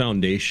has its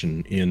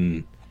foundation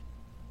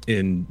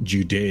in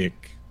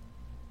Judaic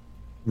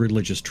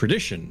religious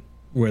tradition,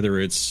 whether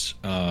it's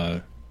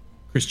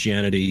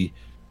Christianity,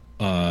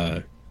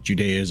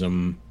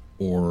 Judaism,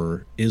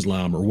 or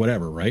Islam, or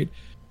whatever, right?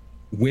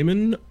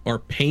 Women are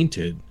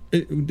painted.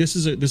 This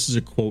is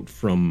a quote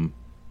from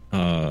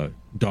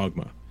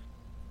Dogma.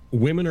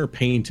 Women are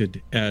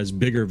painted as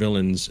bigger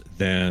villains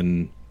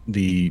than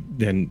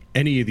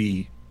any of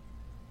the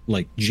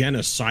like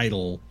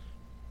genocidal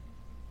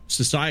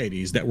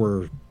societies that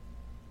were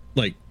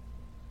like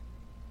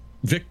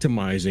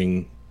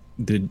victimizing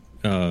the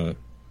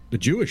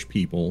Jewish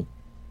people.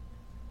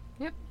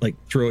 Yep. Like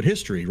throughout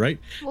history, right?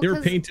 Well, they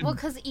were painted. Well,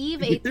 because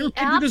Eve ate the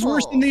apple. As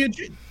worse than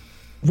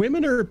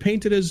women are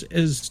painted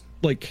as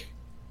like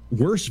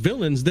worse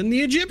villains than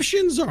the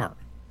Egyptians are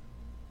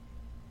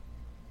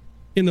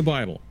in the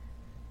Bible,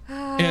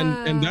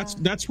 and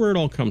that's where it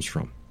all comes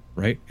from,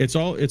 right? It's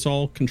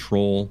all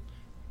control,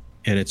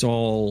 and it's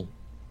all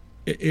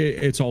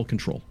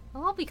control.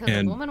 All because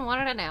a woman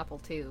wanted an apple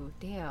too.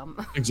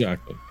 Damn.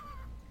 Exactly.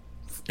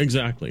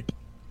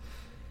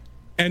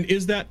 And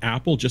is that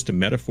apple just a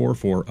metaphor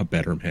for a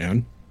better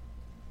man?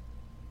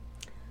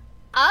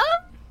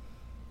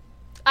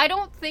 I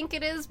don't think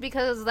it is,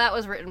 because that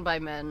was written by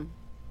men.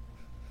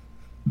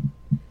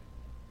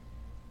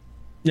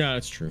 Yeah,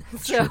 that's true.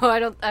 So I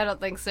don't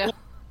think so.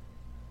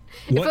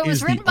 If What it was is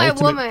the written by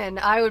ultimate- a woman,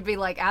 I would be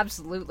like,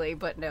 absolutely,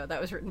 but no,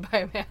 that was written by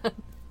a man.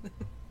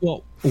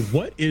 Well,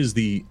 what is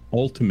the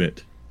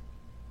ultimate,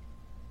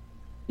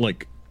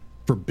 like,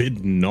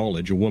 forbidden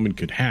knowledge a woman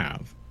could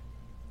have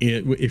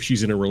if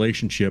she's in a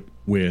relationship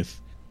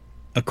with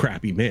a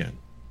crappy man?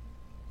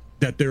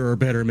 That there are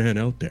better men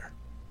out there,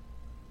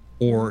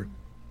 or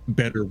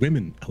better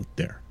women out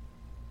there.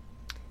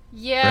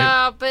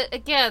 Yeah, but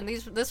again,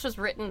 this was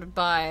written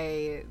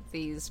by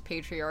these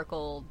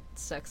patriarchal,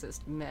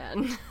 sexist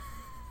men.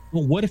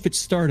 Well, what if it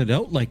started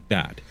out like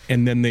that,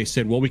 and then they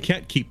said, well, we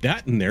can't keep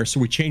that in there, so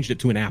we changed it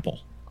to an apple?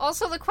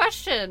 Also, the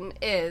question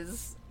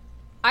is,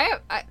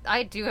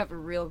 I do have a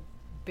real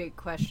big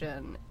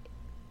question.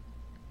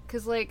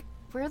 Because, like,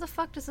 where the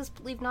fuck does this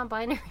leave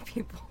non-binary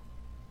people?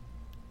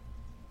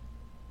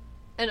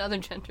 And other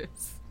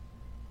genders.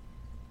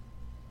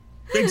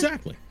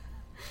 Exactly.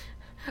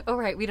 Oh,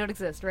 right, we don't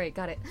exist. Right,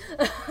 got it.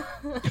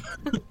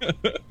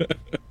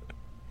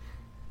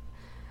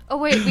 Oh,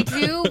 wait, we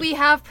do? We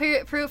have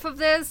proof of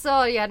this?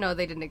 Oh, yeah, no,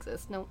 they didn't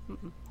exist. No.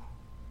 Mm-mm.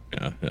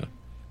 Yeah.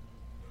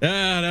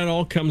 That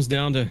all comes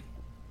down to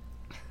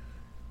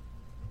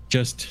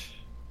just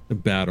the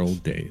bad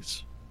old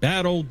days.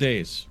 Bad old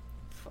days.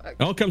 Fuck.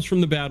 It all comes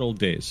from the bad old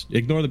days.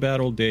 Ignore the bad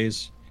old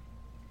days,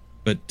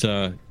 but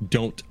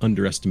don't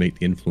underestimate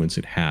the influence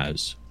it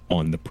has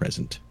on the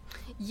present.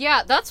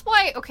 Yeah, that's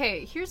why.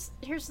 Okay, here's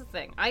the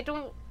thing. I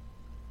don't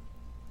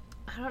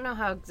know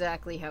how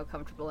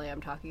comfortable I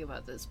am talking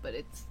about this, but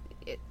it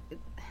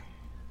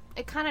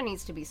kind of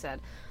needs to be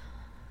said.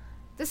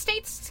 The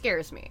States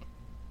scares me.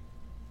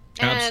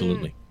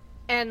 Absolutely.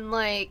 And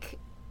like,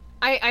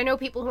 I know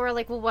people who are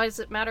like, well, why does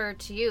it matter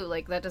to you?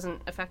 Like, that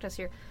doesn't affect us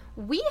here.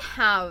 We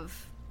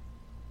have,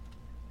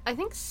 I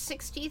think,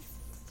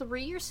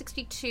 63 or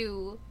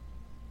 62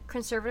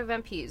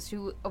 conservative MPs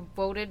who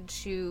voted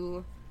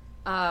to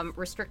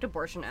restrict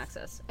abortion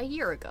access a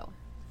year ago.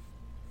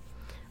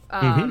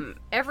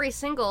 Every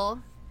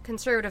single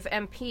conservative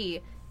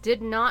MP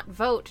did not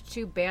vote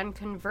to ban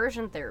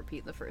conversion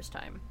therapy the first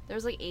time. There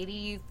was like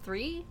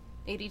 83,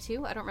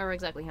 82. I don't remember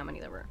exactly how many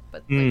there were,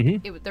 but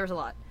like, there was a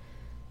lot.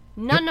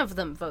 None of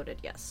them voted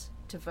yes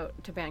to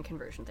ban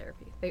conversion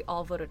therapy. They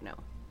all voted no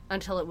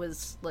until it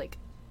was like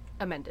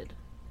amended.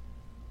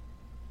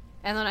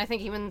 And then I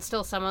think even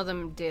still some of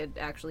them did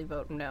actually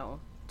vote no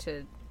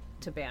to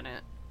ban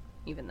it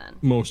even then.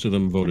 Most of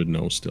them voted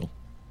no still.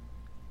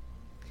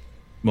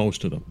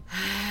 Most of them.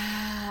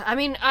 I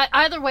mean,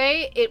 either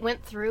way, it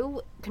went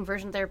through.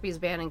 Conversion therapy is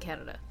banned in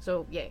Canada,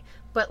 so yay.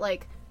 But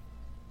like,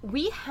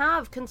 we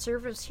have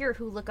conservatives here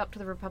who look up to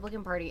the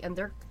Republican Party, and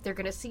they're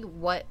going to see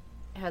what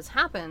has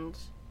happened,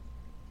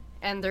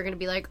 and they're going to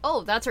be like,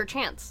 "Oh, that's our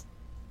chance."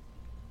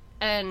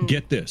 And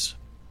Get this.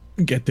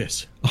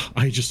 Oh,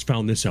 I just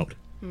found this out.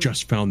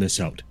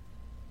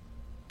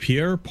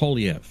 Pierre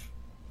Poilievre,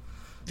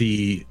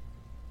 the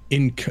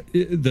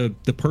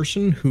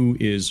person who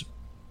is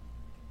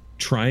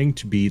trying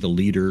to be the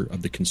leader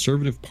of the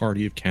Conservative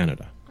Party of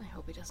Canada. I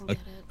hope he doesn't get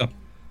it.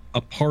 A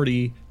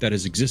party that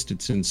has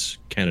existed since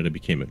Canada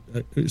became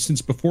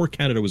since before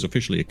Canada was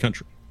officially a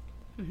country.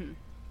 Mm-hmm.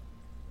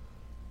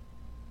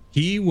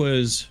 He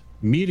was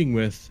meeting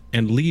with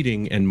and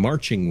leading and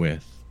marching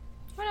with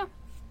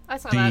I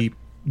saw that.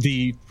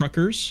 the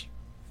truckers.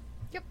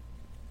 Yep.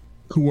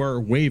 Who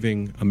are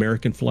waving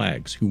American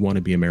flags, who want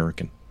to be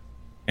American,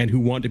 and who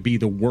want to be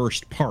the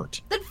worst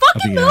part Then of the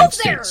fucking United move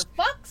there! States.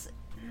 Fucks.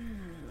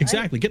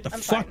 Exactly. Get the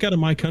fuck out of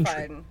my country.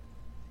 Fine.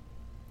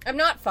 I'm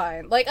not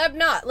fine. Like, I'm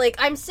not. Like,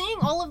 I'm seeing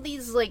all of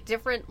these, like,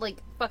 different, like,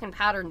 fucking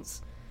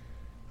patterns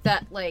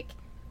that, like,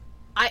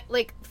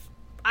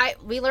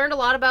 we learned a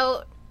lot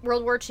about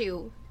World War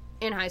II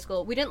in high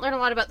school. We didn't learn a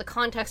lot about the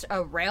context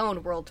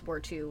around World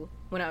War II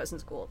when I was in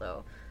school,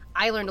 though.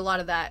 I learned a lot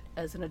of that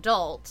as an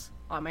adult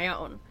on my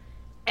own.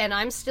 And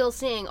I'm still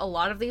seeing a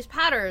lot of these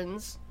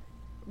patterns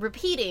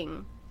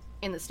repeating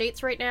in the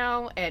States right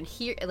now, and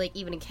here, like,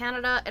 even in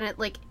Canada, and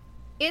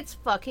it's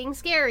fucking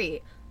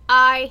scary.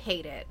 I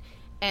hate it.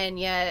 And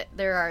yet,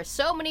 there are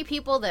so many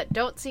people that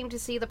don't seem to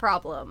see the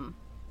problem.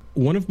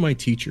 One of my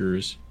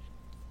teachers,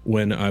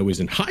 when I was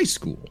in high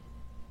school,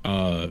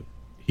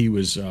 he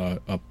was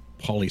a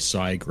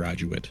poli-sci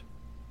graduate,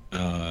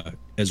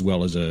 as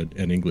well as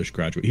an English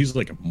graduate. He's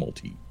like a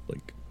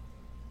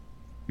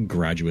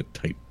graduate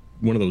type,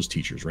 one of those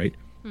teachers, right?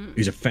 Mm.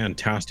 He's a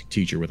fantastic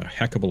teacher with a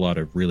heck of a lot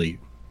of really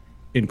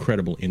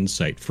incredible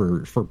insight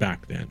for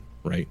back then,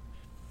 right?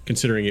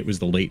 Considering it was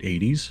the late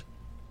 80s.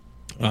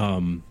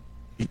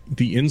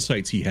 The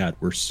insights he had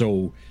were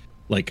so,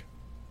 like,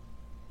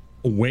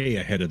 way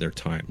ahead of their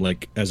time,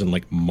 like, as in,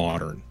 like,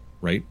 modern,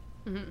 right?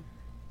 Mm-hmm.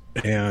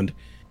 And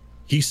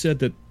he said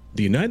that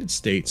the United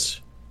States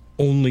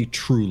only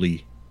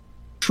truly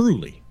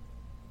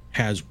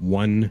has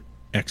one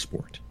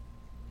export: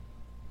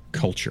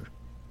 culture.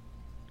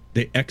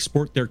 They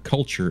export their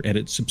culture, and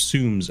it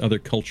subsumes other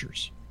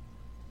cultures.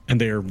 And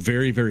they are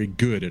very, very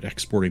good at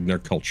exporting their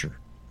culture.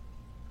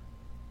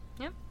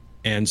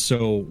 And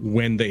so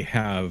when they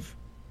have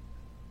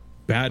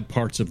bad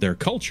parts of their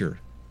culture,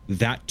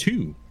 that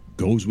too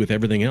goes with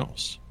everything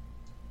else.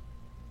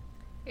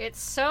 It's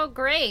so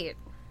great.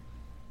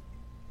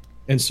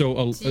 And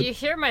so Do you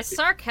hear my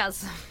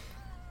sarcasm?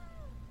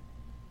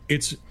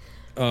 It's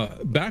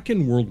back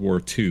in World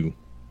War II,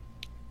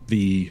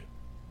 the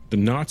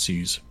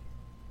Nazis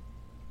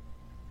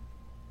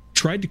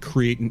tried to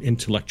create an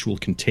intellectual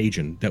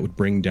contagion that would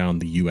bring down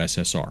the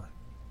USSR.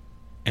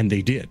 And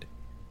they did.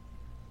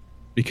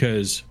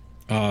 Because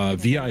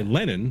V.I.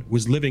 Lenin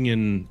was living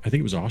in, I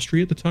think it was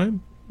Austria at the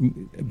time.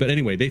 But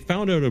anyway, they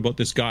found out about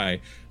this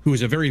guy who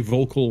was a very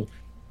vocal,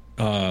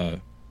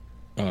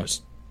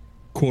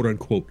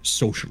 quote-unquote,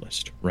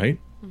 socialist, right?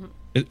 Mm-hmm.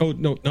 Oh,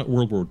 no, not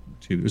World War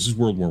II. This is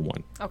World War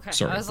One. Okay,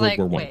 sorry, I was World like,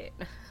 War One. wait.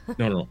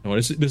 No.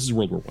 This is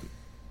World War One,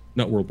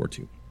 not World War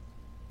II.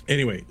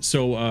 Anyway,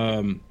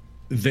 so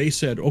they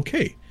said,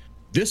 okay,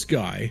 this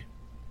guy,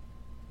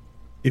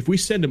 if we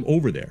send him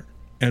over there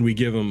and we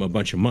give him a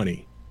bunch of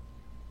money,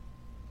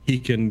 he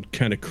can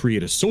kind of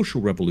create a social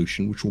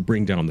revolution, which will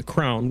bring down the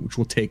crown, which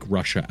will take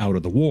Russia out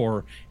of the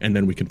war, and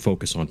then we can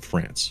focus on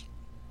France.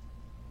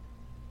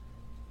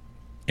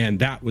 And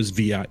that was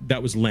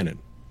Lenin.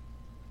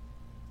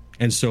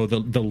 And so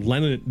the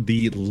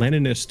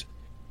Leninist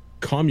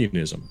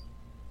communism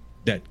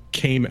that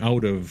came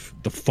out of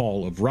the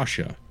fall of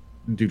Russia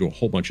due to a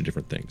whole bunch of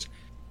different things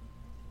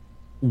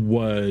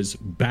was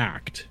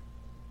backed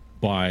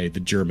by the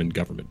German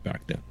government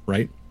back then,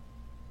 right?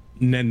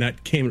 And then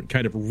that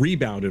kind of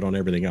rebounded on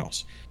everything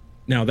else.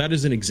 Now, that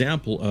is an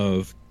example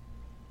of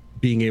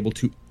being able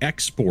to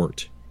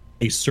export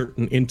a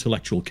certain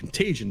intellectual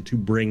contagion to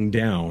bring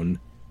down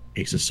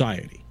a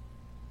society.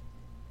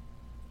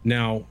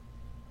 Now,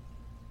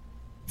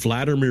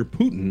 Vladimir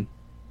Putin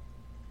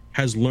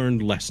has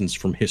learned lessons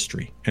from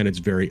history, and it's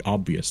very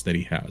obvious that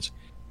he has,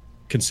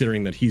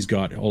 considering that he's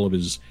got all of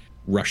his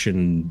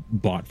Russian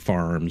bot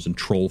farms and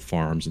troll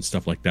farms and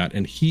stuff like that,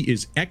 and he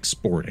is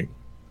exporting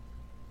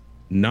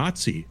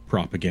Nazi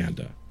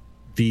propaganda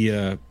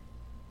via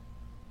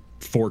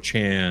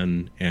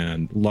 4chan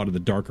and a lot of the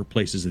darker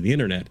places of the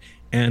internet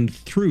and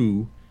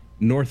through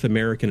North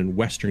American and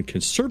Western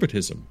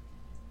conservatism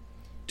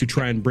to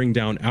try and bring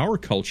down our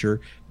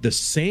culture the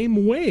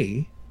same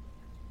way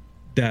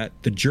that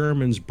the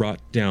Germans brought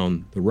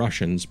down the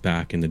Russians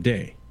back in the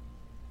day.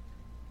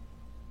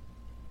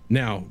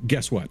 Now,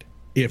 guess what?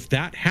 If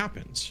that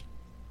happens,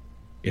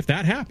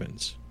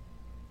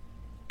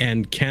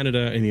 and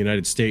Canada and the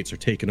United States are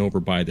taken over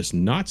by this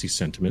Nazi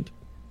sentiment,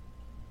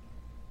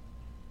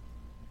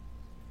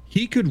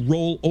 he could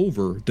roll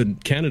over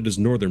Canada's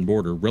northern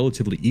border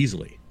relatively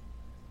easily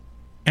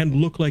and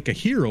look like a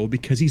hero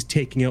because he's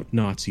taking out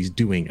Nazis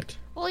doing it.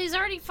 Well, he's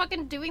already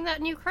fucking doing that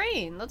in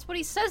Ukraine. That's what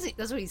he says.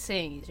 That's what he's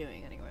saying he's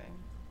doing anyway.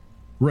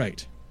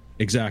 Right.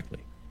 Exactly.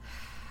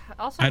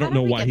 Also, I don't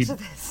know why he.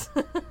 This?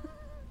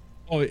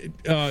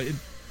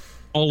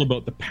 All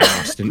about the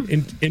past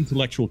and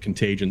intellectual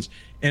contagions.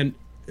 And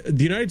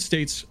the United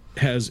States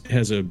has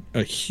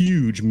a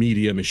huge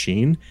media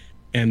machine,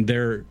 and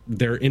their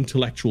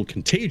intellectual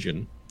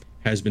contagion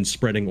has been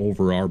spreading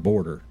over our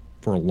border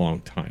for a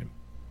long time.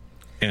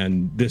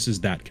 And this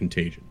is that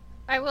contagion.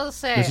 I will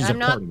say,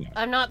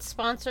 I'm not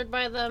sponsored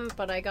by them,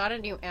 but I got a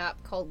new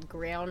app called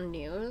Ground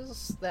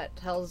News that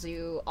tells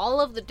you all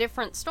of the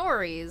different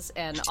stories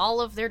and all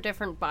of their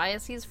different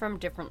biases from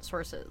different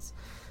sources.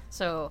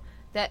 So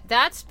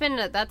that's been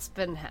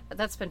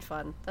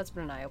fun. That's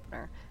been an eye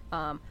opener.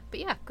 But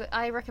yeah,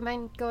 I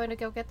recommend going to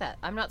go get that.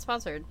 I'm not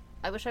sponsored.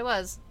 I wish I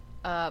was,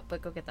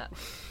 but go get that.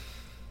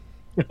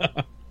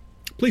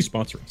 Please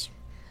sponsor us.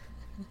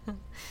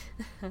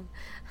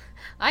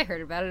 I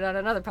heard about it on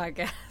another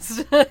podcast.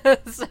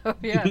 So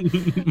yeah,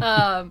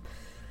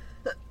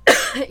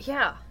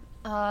 yeah.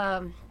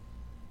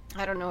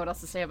 I don't know what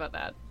else to say about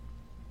that.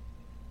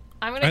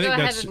 I'm gonna go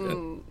ahead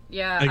and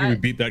I think we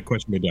beat that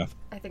question to death.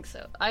 I think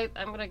so. I'm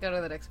gonna go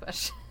to the next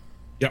question.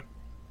 Yep.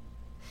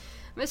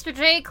 Mr.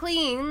 J.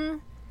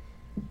 Clean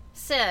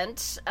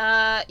sent,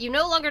 you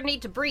no longer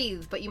need to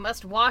breathe, but you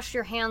must wash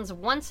your hands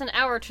once an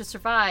hour to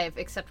survive,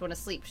 except when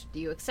asleep.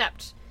 Do you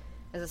accept?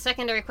 As a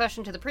secondary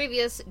question to the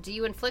previous, do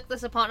you inflict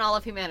this upon all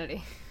of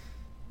humanity?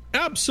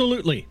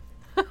 Absolutely.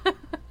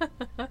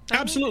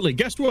 Absolutely.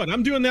 Guess what?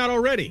 I'm doing that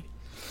already.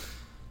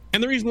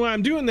 And the reason why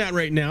I'm doing that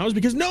right now is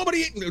because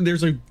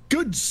there's a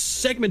good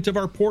segment of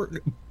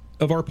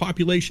our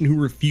population who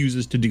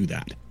refuses to do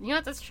that. You know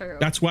what? That's true.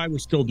 That's why we're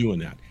still doing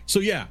that. So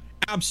yeah,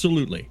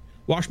 absolutely.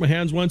 Wash my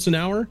hands once an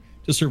hour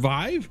to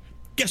survive.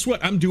 Guess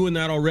what? I'm doing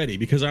that already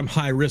because I'm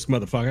high risk,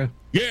 motherfucker.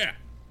 Yeah.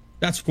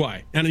 That's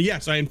why. And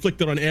yes, I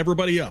inflict it on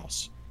everybody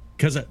else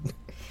because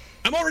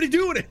I'm already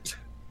doing it.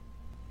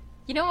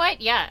 You know what?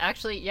 Yeah,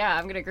 actually, yeah,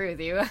 I'm going to agree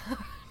with you.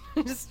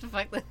 Just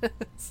fuck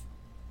this.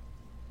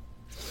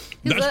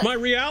 That's my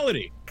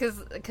reality.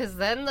 Because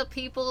then the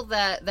people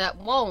that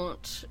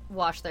won't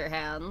wash their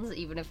hands,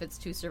 even if it's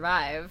to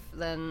survive,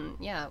 then,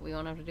 yeah, we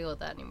won't have to deal with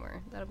that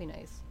anymore. That'll be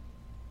nice.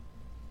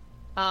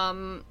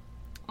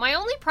 My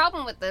only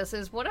problem with this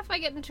is, what if I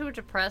get into a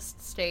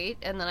depressed state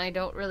and then I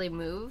don't really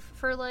move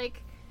for,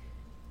 like,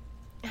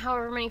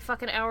 however many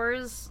fucking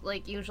hours,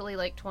 like, usually,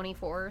 like,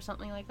 24 or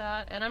something like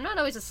that? And I'm not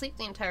always asleep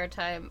the entire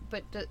time,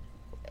 but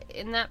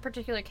in that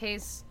particular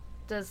case,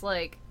 does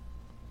hand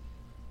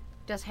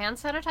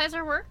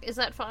sanitizer work? Is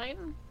that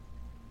fine?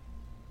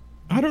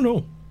 I don't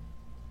know.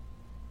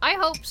 I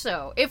hope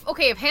so. If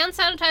hand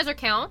sanitizer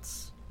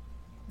counts,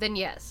 then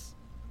yes.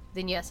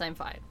 Then yes, I'm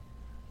fine.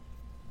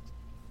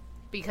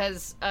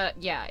 Because,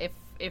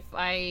 if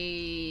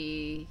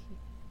I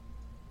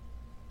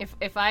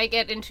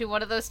get into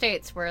one of those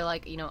states where,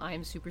 like, you know,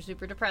 I'm super,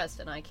 super depressed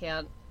and I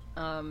can't,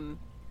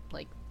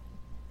 like,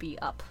 be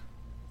up,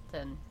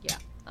 then, yeah,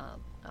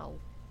 I'll,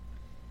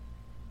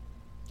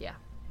 yeah.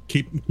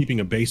 Keeping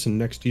a basin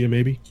next to you,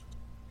 maybe?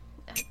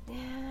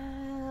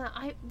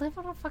 I live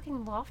on a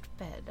fucking loft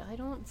bed. I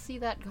don't see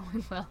that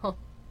going well.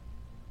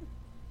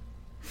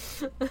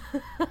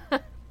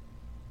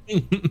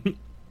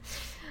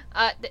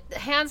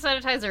 Hand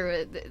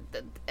sanitizer,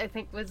 I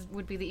think,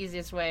 would be the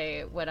easiest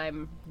way when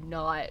I'm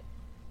not,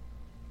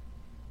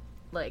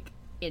 like,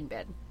 in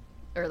bed.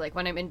 Or, like,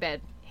 when I'm in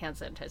bed, hand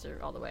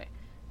sanitizer all the way.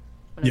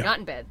 When I'm not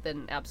in bed,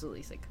 then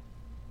absolutely sick.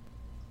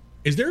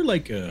 Is there,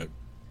 like, a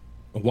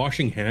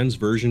washing hands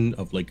version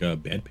of, like, a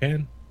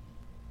bedpan?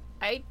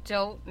 I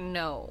don't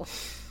know.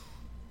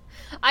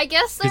 I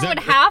guess there would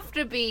have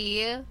to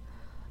be.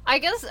 I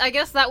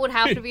guess that would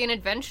have to be an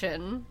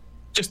invention.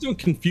 Just don't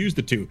confuse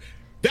the two.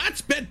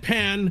 That's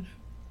bedpan.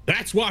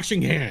 That's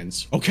washing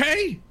hands.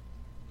 Okay?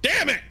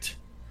 Damn it!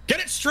 Get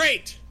it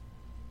straight.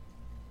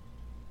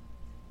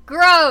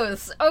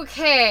 Gross.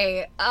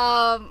 Okay.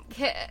 Can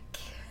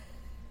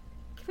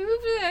we move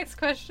to the next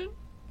question?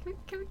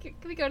 Can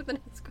we go to the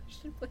next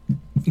question,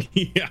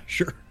 please? Yeah,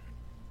 sure.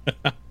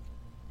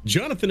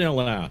 Jonathan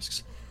L.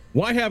 asks,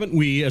 why haven't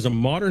we, as a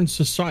modern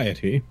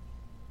society,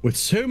 with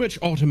so much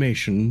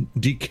automation,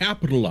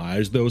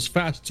 decapitalized those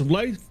facets of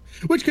life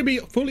which can be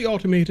fully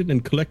automated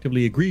and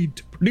collectively agreed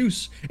to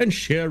produce and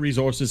share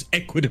resources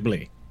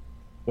equitably?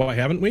 Why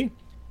haven't we?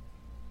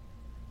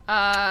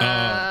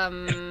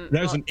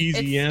 There's an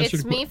easy answer.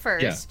 It's me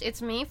first. Yeah.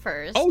 It's me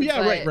first. Oh,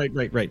 yeah,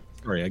 right.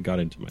 Sorry, I got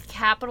into my...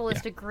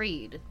 Capitalist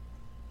agreed.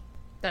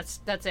 That's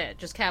it.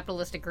 Just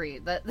capitalistic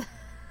greed. That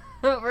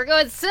we're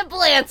going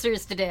simple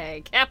answers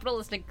today.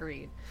 Capitalistic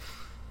greed.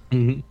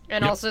 Mm-hmm.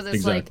 And also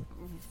this, like,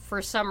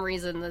 for some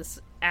reason, this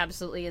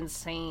absolutely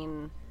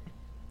insane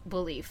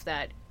belief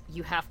that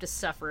you have to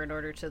suffer in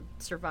order to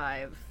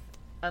survive.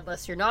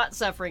 Unless you're not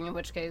suffering, in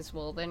which case,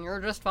 well, then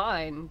you're just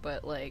fine.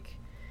 But, like,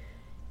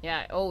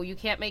 yeah, oh, you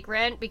can't make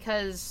rent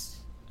because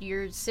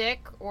you're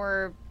sick,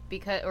 or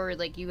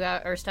like you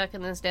are stuck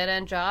in this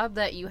dead-end job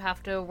that you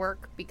have to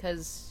work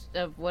because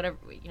of whatever,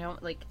 you know,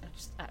 like,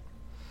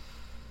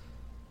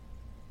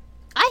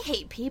 I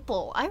hate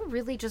people. I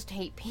really just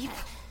hate people.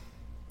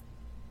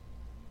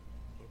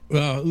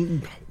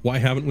 Why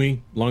haven't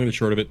we? Long and the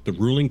short of it, the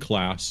ruling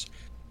class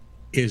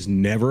is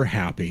never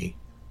happy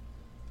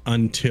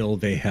until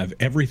they have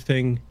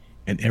everything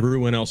and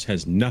everyone else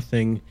has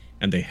nothing,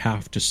 and they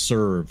have to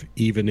serve,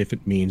 even if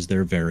it means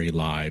their very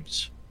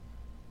lives.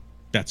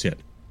 That's it.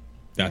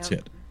 That's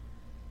it.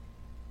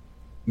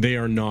 They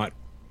are not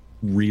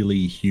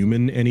really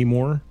human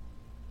anymore,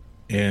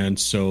 and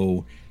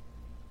so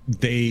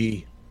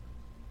they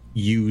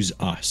use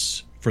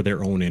us for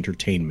their own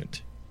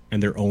entertainment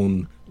and their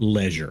own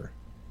leisure,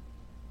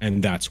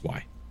 and that's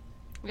why.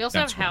 We also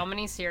have how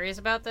many series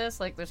about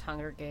this? Like, there's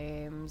Hunger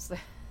Games,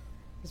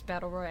 there's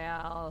Battle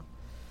Royale.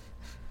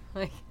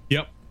 Like,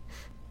 yep.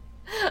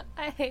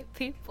 I hate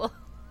people.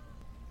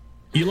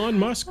 Elon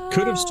Musk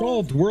could have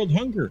solved world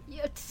hunger.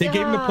 They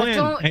gave him a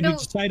plan, and he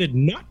decided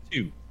not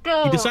to.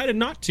 He decided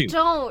not to.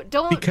 Don't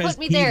put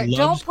me there.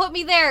 Don't put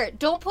me there.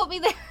 Don't put me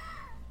there.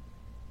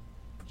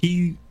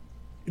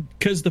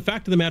 Because the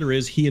fact of the matter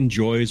is, he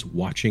enjoys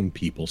watching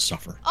people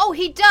suffer. Oh,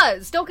 he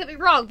does. Don't get me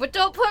wrong, but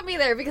don't put me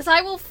there, because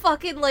I will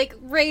fucking, like,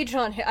 rage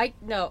on him.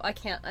 I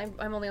can't.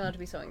 I'm only allowed to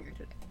be so angry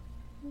today.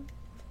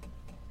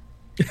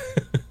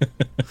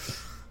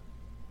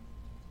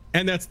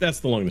 And that's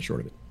the long and the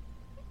short of it.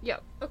 Yeah.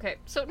 Okay.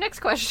 So next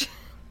question.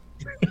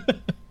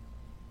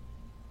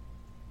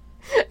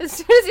 As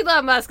soon as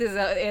Elon Musk is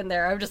in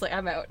there, I'm just like,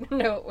 I'm out.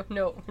 No,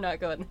 we're not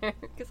going there,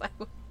 because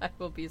I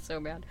will be so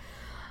mad.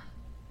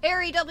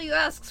 Ari W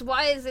asks,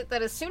 why is it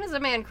that as soon as a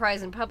man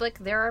cries in public,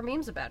 there are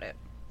memes about it?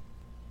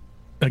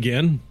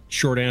 Again,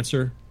 short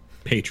answer,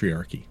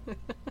 patriarchy.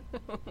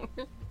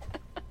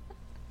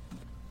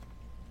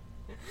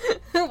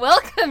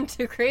 Welcome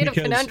to Creative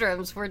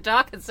Conundrums, where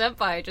Doc and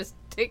Senpai just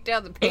take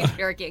down the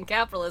patriarchy and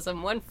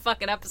capitalism one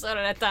fucking episode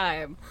at a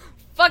time.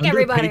 Fuck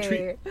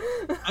everybody!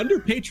 Under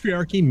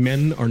patriarchy,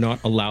 men are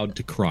not allowed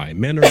to cry.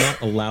 Men are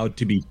not allowed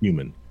to be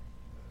human.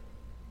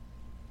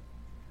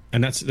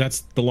 And that's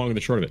the long and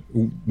the short of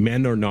it.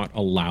 Men are not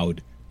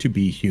allowed to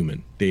be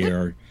human. They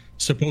are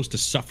supposed to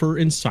suffer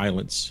in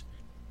silence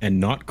and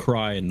not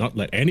cry and not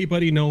let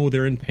anybody know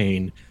they're in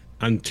pain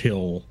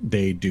until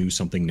they do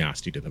something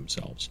nasty to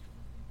themselves.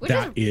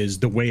 That is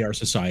the way our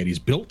society is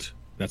built.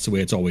 That's the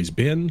way it's always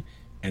been.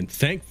 And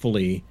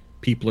thankfully,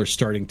 people are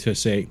starting to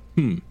say,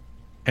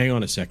 hang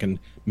on a second.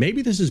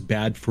 Maybe this is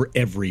bad for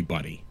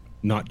everybody,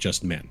 not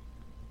just men.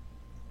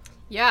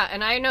 Yeah,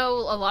 and I know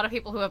a lot of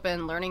people who have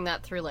been learning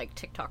that through, like,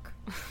 TikTok.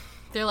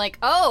 They're like,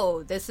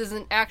 oh, this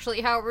isn't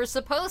actually how we're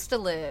supposed to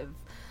live.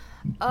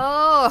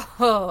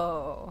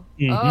 Oh.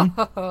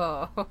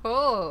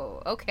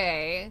 Oh,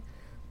 okay.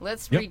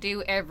 Let's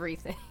redo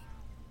everything.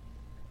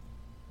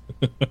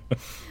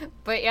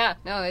 But yeah,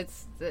 no,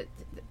 it's the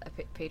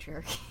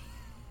patriarchy.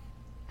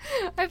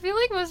 I feel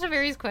like most of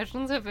Aries'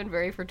 questions have been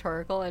very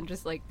rhetorical and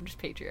just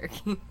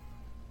patriarchy.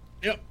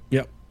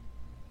 Yep.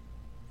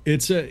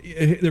 It's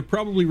they're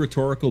probably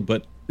rhetorical,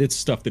 but it's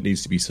stuff that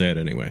needs to be said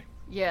anyway.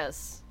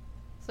 Yes.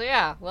 So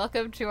yeah,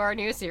 welcome to our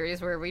new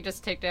series where we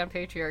just take down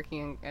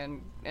patriarchy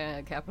and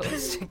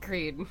capitalistic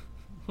greed,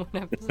 one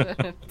episode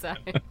at a time.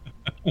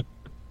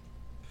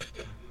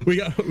 We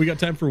got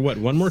time for what?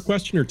 One more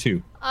question or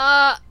two?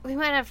 We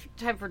might have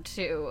time for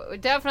two.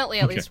 Definitely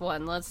at least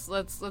one. Let's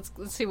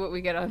see what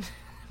we get on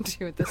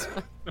to with this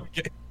one.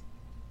 Okay.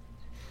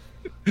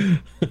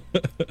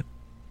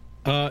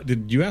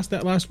 Did you ask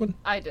that last one?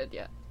 I did,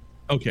 yeah.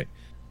 Okay.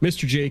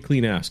 Mr. J.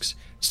 Clean asks,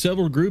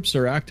 several groups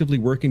are actively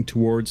working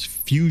towards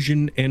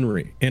fusion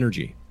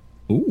energy.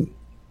 Ooh.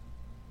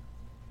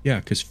 Yeah,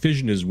 because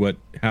fission is what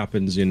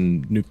happens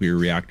in nuclear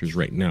reactors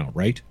right now,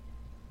 right?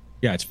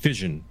 Yeah, it's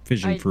fission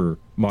for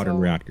modern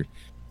reactors.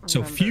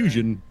 So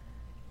fusion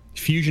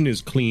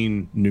is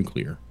clean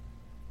nuclear.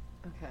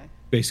 Okay.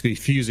 Basically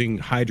fusing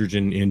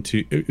hydrogen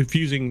into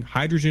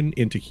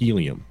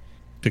helium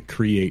to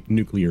create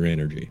nuclear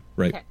energy,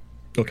 right?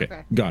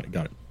 Okay. Got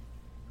it.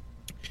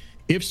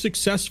 If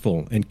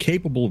successful and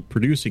capable of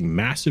producing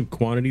massive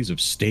quantities of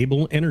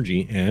stable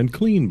energy, and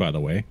clean, by the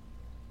way,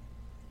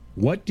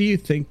 what do you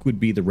think would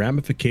be the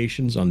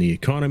ramifications on the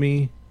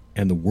economy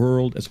and the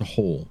world as a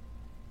whole?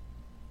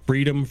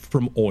 Freedom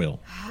from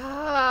oil.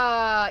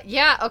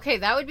 Yeah, okay,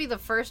 that would be the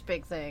first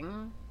big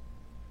thing.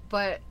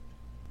 But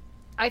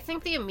I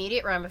think the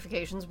immediate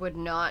ramifications would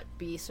not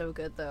be so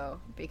good, though,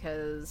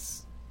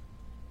 because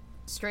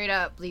straight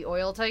up, the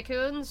oil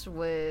tycoons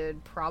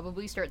would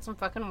probably start some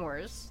fucking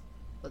wars.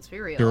 Let's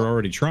be real. You're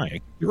already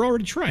trying.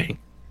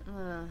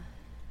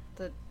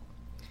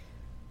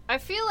 I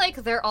feel like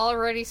they're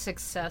already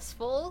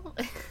successful.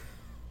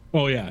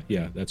 Oh, yeah,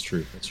 that's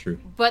true.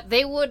 But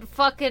they would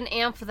fucking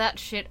amp that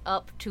shit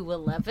up to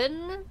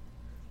 11.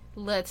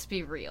 Let's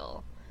be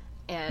real.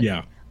 And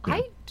yeah.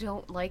 I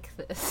don't like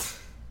this.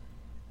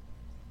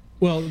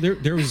 Well,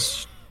 there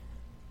was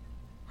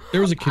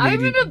a Canadian...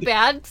 I'm in a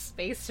bad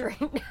space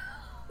right now.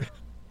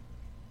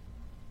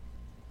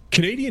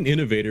 Canadian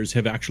innovators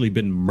have actually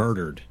been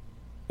murdered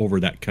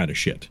over that kind of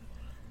shit.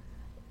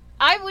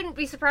 I wouldn't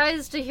be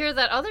surprised to hear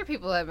that other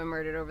people have been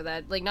murdered over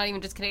that. Like, not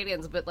even just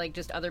Canadians, but, like,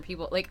 just other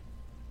people. Like,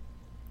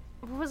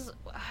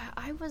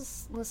 I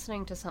was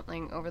listening to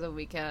something over the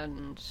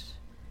weekend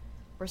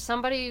where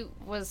somebody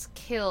was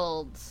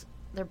killed.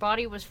 Their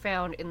body was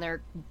found in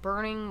their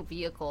burning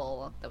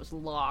vehicle that was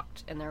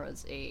locked, and there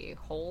was a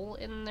hole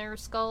in their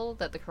skull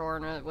that the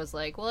coroner was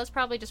like, well, that's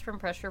probably just from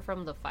pressure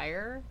from the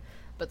fire.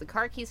 But the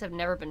car keys have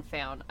never been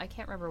found. I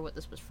can't remember what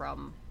this was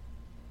from.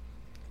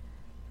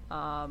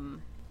 I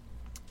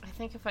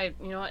think if I...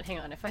 You know what? Hang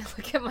on. If I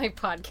look at my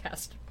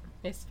podcast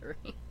history,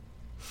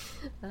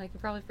 then I could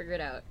probably figure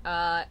it out.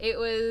 It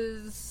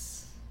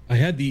was... I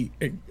had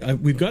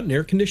we've got an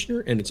air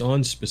conditioner, and it's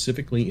on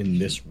specifically in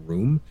this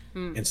room,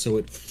 and so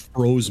it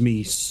froze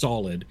me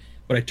solid.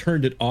 But I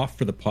turned it off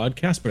for the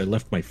podcast, but I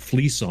left my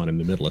fleece on in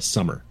the middle of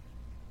summer.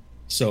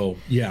 So,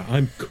 yeah,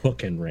 I'm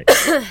cooking right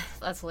now.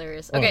 That's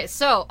hilarious. Okay,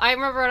 so I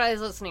remember what I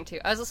was listening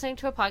to. I was listening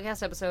to a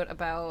podcast episode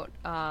about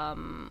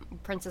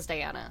Princess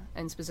Diana,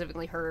 and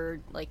specifically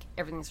her, like,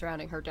 everything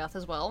surrounding her death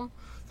as well.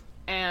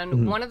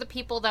 And one of the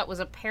people that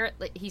was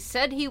apparently... He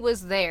said he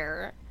was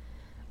there,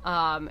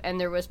 and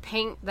there was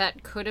paint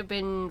that could have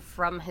been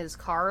from his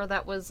car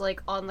that was,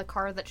 like, on the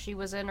car that she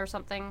was in or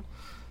something.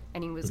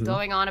 And he was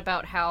going on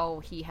about how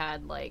he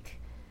had,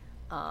 like...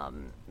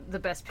 the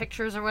best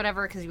pictures or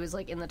whatever, because he was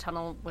like in the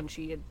tunnel when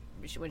she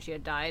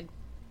had died,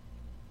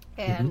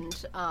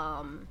 and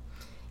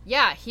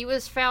yeah, he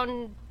was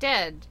found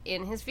dead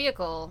in his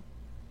vehicle.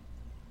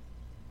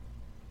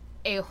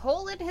 A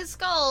hole in his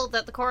skull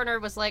that the coroner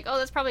was like, oh,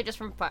 that's probably just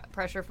from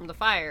pressure from the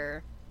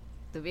fire.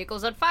 The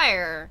vehicle's on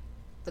fire.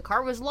 The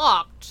car was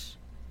locked,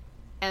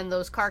 and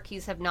those car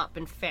keys have not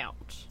been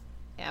found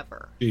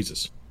ever.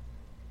 Jesus.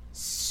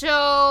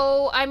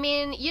 So, I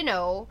mean, you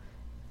know,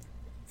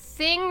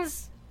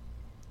 things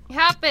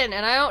happen,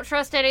 and I don't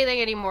trust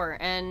anything anymore,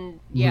 and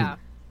yeah.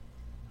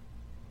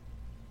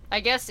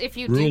 I guess if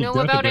you do know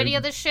about any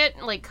of this shit,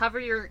 like, cover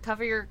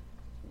your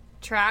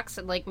tracks,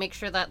 and, like, make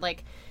sure that,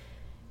 like,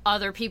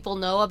 other people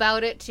know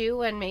about it,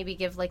 too, and maybe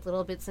give, like,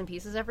 little bits and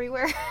pieces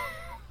everywhere,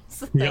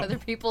 so that other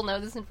people know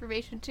this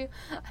information, too.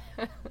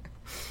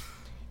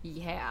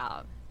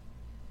 Yeah.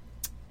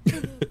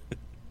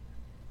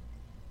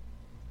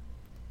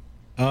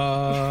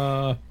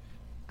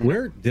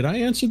 Where did I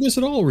answer this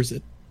at all, or is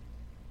it?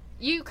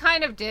 You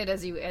kind of did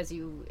as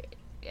you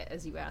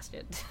as you asked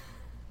it.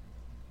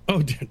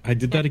 Oh, I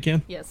did that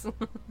again? Yes.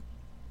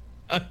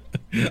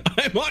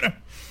 I'm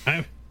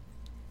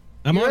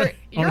on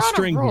a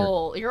string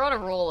roll. You're on a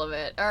roll of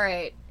it. All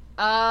right.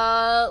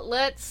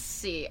 Let's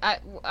see.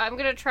 I'm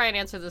gonna try and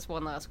answer this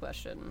one last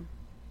question.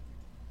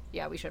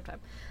 Yeah, we should have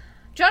time.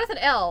 Jonathan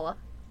L.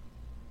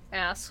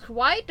 asks,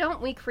 why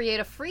don't we create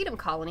a freedom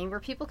colony where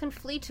people can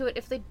flee to it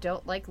if they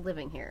don't like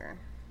living here?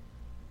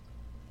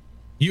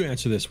 You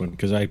answer this one,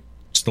 because I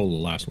stole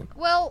the last one.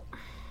 Well,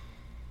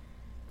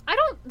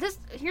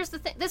 here's the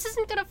thing. This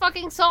isn't gonna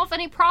fucking solve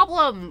any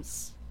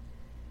problems.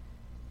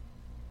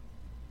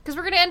 Because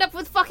we're gonna end up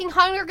with fucking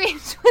Hunger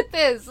Games with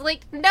this.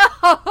 Like,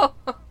 no!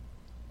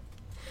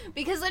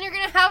 Because then you're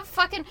gonna have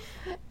fucking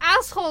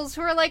assholes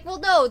who are like, well,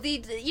 no,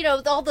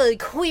 all the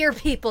queer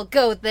people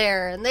go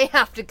there, and they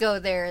have to go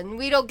there, and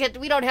we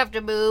don't have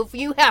to move,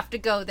 you have to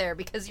go there,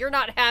 because you're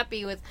not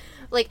happy with,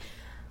 like,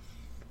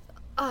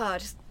 I'm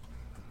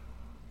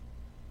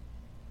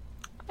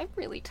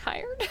really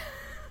tired.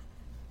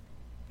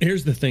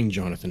 Here's the thing,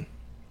 Jonathan.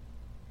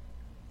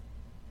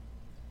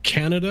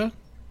 Canada,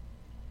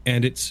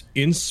 and its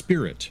in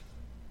spirit,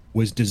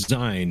 was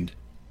designed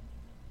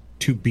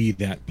to be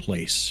that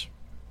place.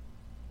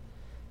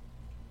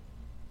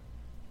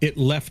 It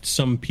left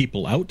some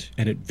people out,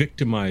 and it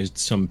victimized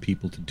some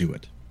people to do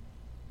it.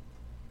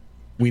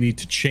 We need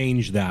to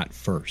change that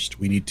first.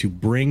 We need to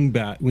bring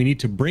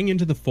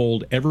into the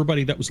fold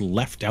everybody that was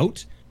left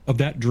out of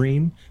that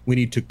dream. We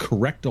need to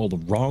correct all the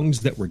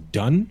wrongs that were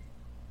done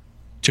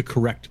to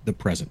correct the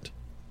present.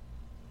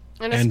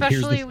 And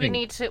especially we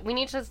need to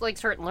like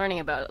start learning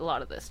about a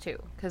lot of this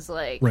too, because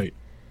right,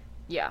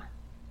 yeah,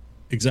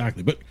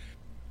 exactly. But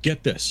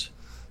get this: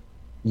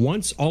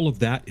 once all of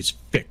that is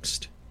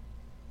fixed,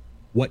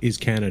 what is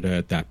Canada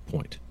at that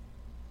point?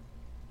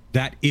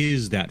 That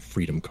is that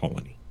freedom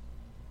colony.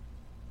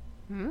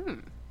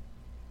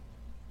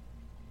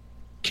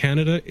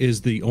 Canada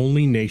is the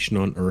only nation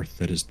on earth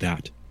that is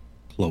that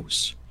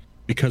close,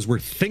 because we're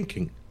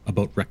thinking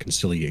about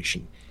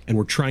reconciliation and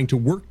we're trying to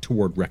work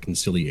toward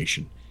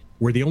reconciliation.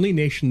 We're the only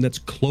nation that's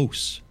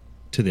close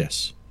to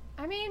this.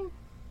 I mean,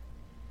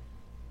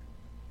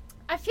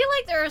 I feel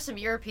like there are some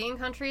European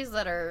countries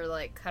that are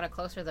like kind of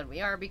closer than we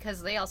are,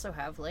 because they also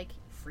have like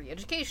free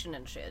education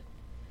and shit.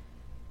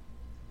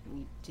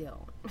 We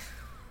don't.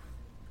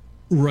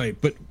 Right,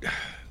 but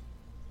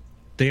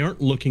they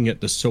aren't looking at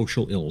the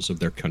social ills of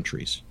their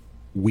countries.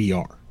 We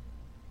are.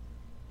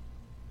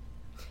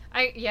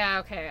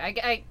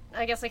 Okay.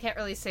 I guess I can't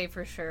really say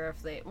for sure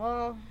if they...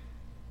 Well...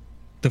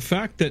 The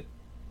fact that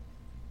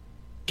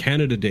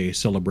Canada Day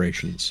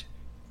celebrations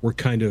were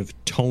kind of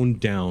toned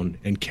down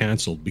and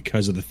canceled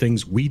because of the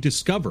things we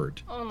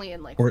discovered. Only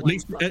in like or at one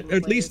least fucking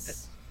at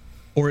place.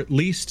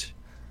 least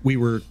we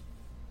were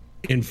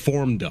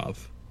informed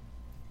of.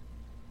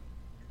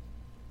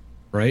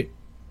 Right?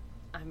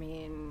 I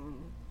mean,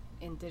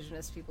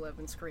 Indigenous people have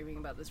been screaming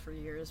about this for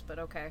years, but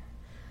okay.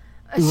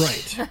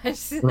 Right.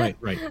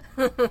 Right.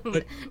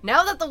 But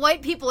now that the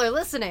white people are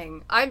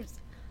listening, I'm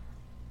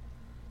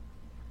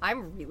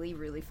really,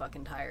 really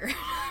fucking tired.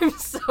 I'm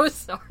so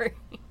sorry.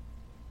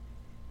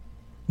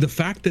 The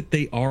fact that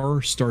they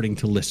are starting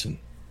to listen,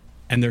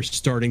 and they're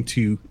starting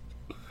to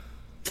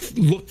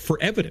look for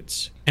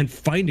evidence and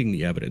finding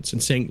the evidence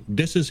and saying,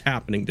 this is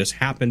happening, this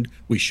happened,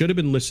 we should have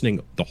been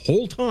listening the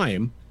whole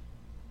time.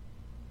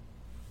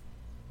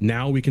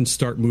 Now we can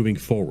start moving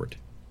forward.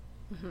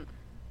 Mm-hmm.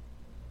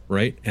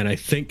 Right? And I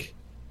think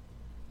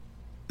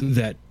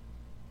that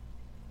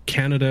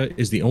Canada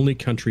is the only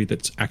country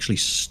that's actually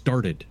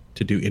started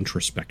to do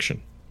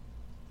introspection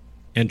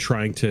and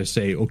trying to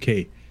say,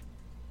 okay,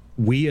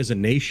 we as a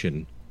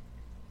nation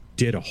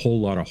did a whole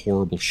lot of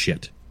horrible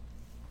shit,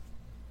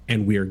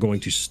 and we are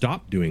going to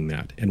stop doing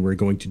that, and we're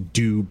going to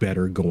do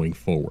better going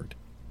forward.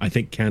 I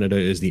think Canada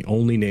is the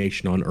only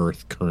nation on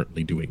earth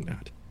currently doing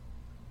that.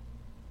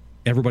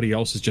 Everybody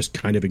else is just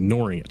kind of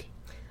ignoring it.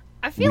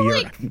 I feel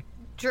like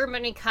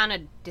Germany kind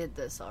of did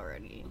this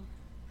already,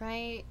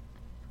 right?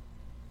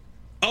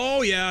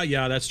 Oh,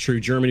 yeah, that's true.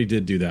 Germany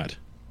did do that.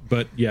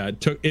 But, yeah, it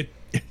took it.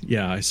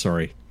 Yeah,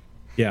 sorry.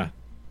 Yeah.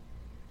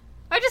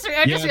 I'm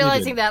just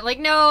realizing that. Like,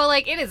 no,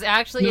 like, it is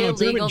actually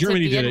illegal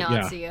Germany to be a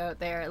Nazi out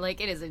there.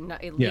 Like, it is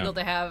illegal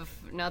to have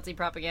Nazi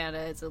propaganda.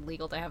 It's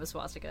illegal to have a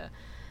swastika.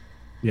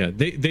 Yeah,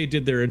 they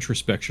did their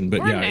introspection,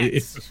 but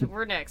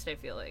we're next, I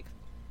feel like.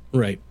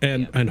 Right.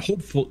 And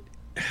hopeful.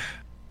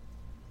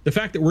 The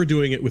fact that we're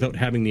doing it without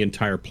having the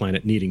entire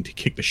planet needing to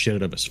kick the shit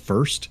out of us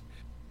first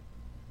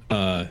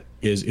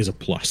is a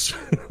plus.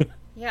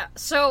 Yeah.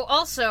 So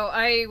also,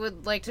 I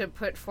would like to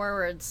put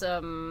forward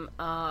some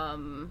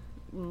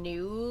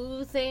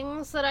new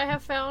things that I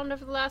have found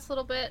over the last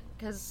little bit,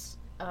 because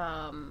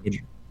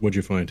what'd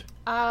you find?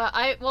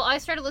 I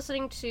started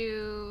listening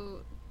to,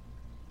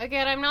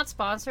 again, I'm not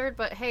sponsored,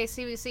 but hey,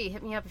 CBC,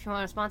 hit me up if you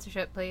want a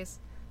sponsorship, please.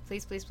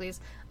 Please.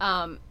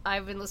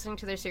 I've been listening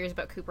to their series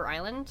about Cooper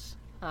Island,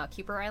 I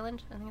think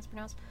it's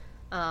pronounced,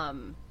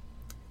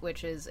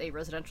 which is a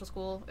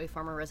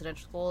former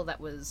residential school that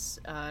was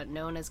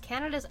known as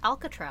Canada's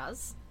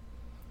Alcatraz.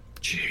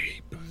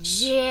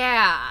 Jeepers.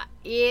 Yeah,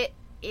 it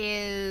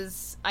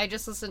is. I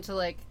just listened to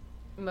like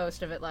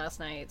most of it last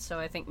night, so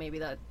I think maybe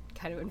that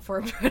kind of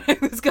informed what I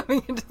was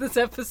going into this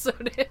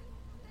episode in.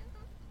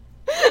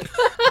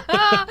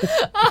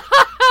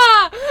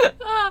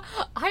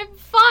 I'm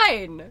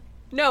fine.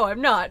 No,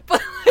 I'm not.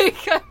 But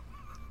like,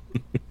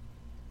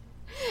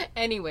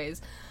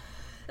 anyways,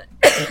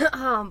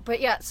 but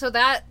yeah. So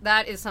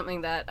that is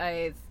something that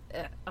I've.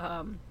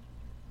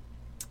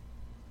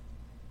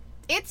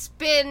 It's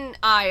been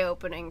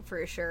eye-opening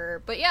for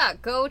sure. But yeah,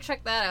 go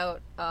check that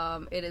out.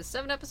 It is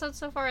 7 episodes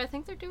so far. I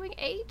think they're doing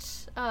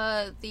 8.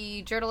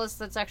 The journalist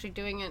that's actually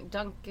doing it,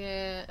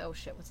 Duncan... Oh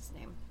shit, what's his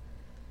name?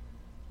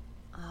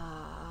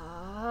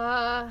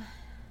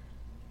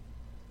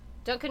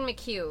 Duncan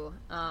McHugh.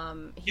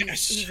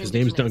 Yes! He's His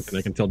name's Indigenous. Duncan.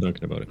 I can tell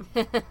Duncan about it.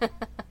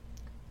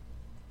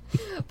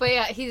 But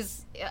yeah,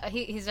 he's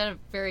done a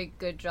very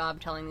good job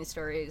telling these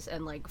stories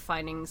and like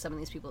finding some of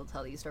these people to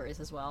tell these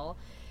stories as well.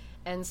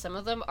 And some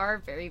of them are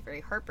very,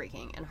 very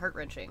heartbreaking and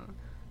heart-wrenching.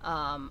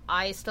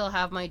 I still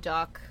have my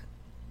doc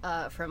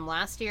from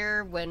last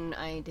year when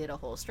I did a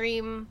whole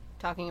stream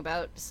talking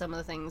about some of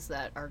the things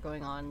that are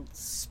going on,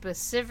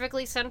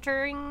 specifically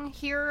centering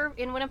here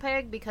in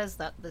Winnipeg, because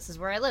this is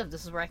where I live.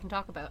 This is where I can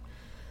talk about.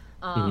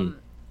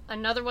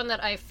 Another one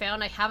that I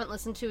found, I haven't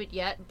listened to it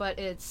yet, but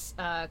it's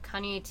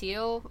Kanye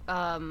Teo.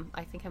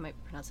 I think I might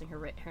be pronouncing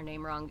her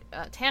name wrong.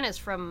 Tana's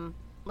from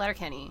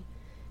Letterkenny.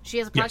 She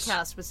has a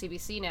podcast with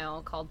CBC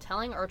now called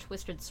Telling Our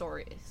Twisted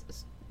Stories.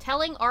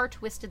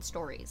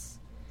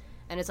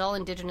 And it's all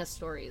Indigenous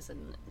stories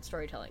and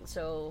storytelling.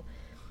 So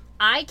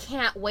I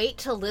can't wait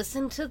to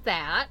listen to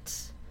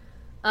that.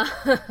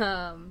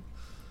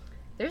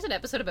 There's an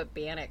episode about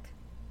Bannock.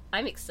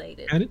 I'm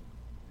excited. And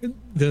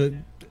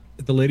the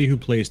lady who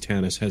plays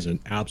Tanis has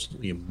an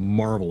absolutely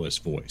marvelous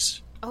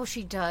voice. Oh,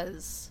 she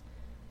does.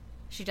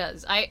 She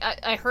does.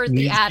 I heard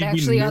the ad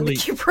actually on the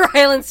Cooper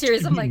Island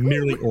series. I'm like,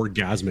 nearly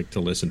orgasmic to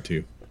listen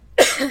to.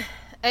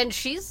 And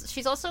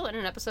she's also in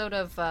an episode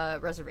of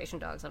Reservation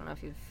Dogs. I don't know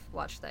if you've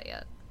watched that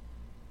yet.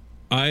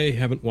 I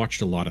haven't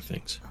watched a lot of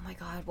things. Oh my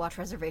god, watch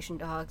Reservation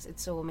Dogs.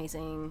 It's so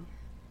amazing.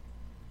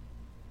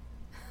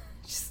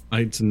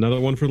 It's another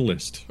one for the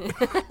list.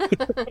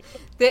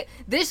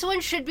 This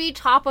one should be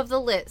top of the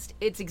list.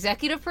 It's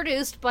executive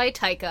produced by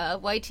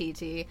Taika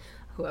Waititi,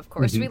 who of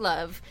course we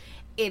love.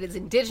 It is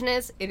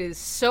Indigenous. It is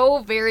so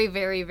very,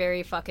 very,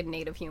 very fucking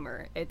native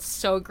humor. It's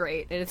so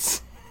great.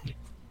 It's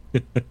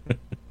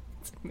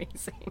it's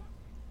amazing.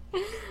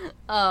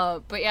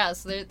 But yeah,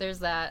 so there's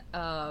that.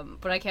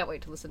 But I can't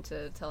wait to listen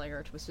to Telling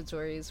Our Twisted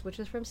Stories, which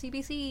is from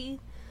CBC.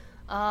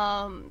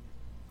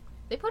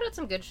 They put out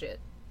some good shit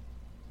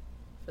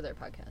for their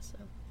podcast. So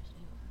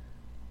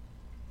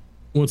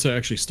once I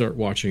actually start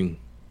watching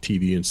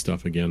TV and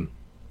stuff again,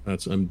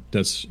 that's going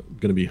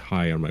to be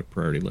high on my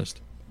priority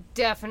list.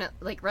 Definitely,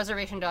 like,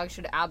 Reservation Dogs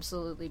should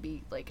absolutely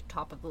be, like,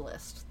 top of the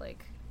list.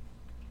 Like,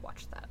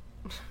 watch that.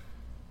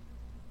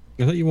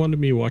 I thought you wanted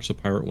me to watch the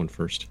pirate one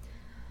first.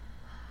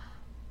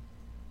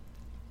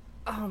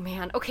 Oh,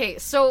 man. Okay,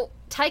 so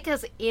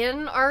Taika's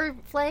in Our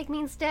Flag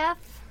Means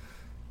Death,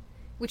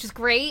 which is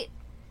great.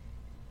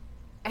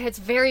 And it's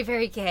very,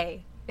 very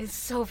gay. It's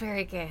so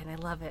very gay, and I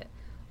love it.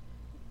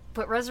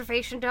 But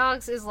Reservation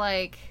Dogs is,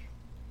 like...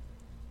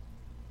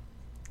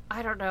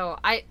 I don't know.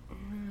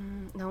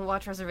 No,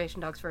 watch Reservation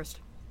Dogs first.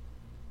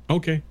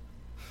 Okay.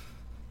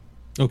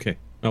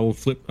 I will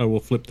flip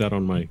that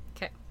on my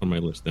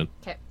list then.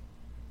 Okay.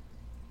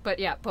 But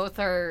yeah, both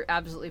are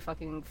absolutely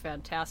fucking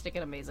fantastic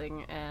and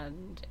amazing,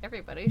 and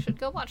everybody should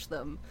go watch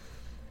them.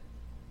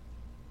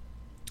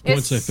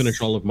 Once I finish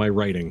all of my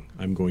writing,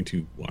 I'm going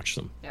to watch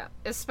them. Yeah,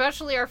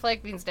 especially Our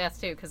Flag Means Death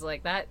too, because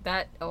like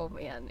that. Oh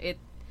man, it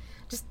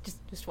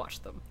just watch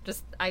them.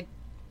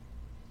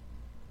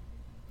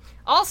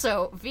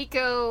 Also,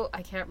 Vico,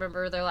 I can't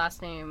remember their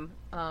last name.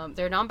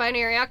 They're a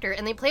non-binary actor,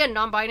 and they play a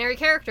non-binary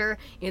character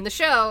in the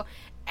show,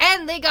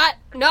 and they got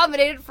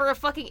nominated for a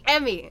fucking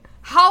Emmy.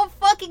 How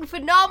fucking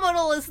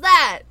phenomenal is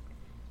that?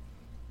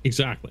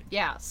 Exactly.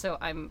 Yeah, so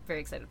I'm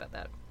very excited about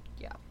that.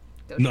 Yeah.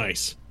 Go Jim.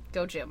 Nice.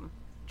 Go Jim.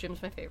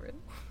 Jim's my favorite.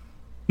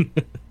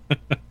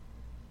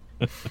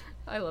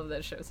 I love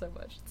that show so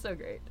much. It's so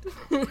great.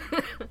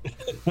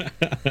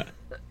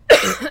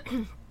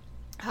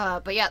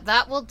 But yeah,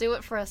 that will do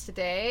it for us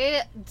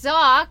today.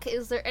 Doc,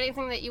 is there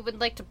anything that you would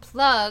like to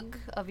plug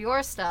of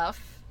your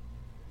stuff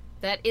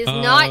that is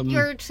not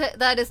your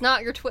that is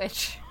not your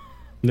Twitch?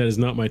 That is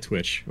not my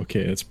Twitch.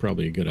 Okay, that's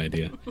probably a good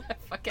idea. I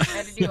fucking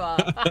headed you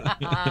off.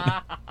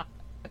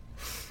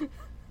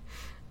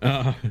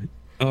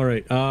 All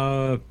right.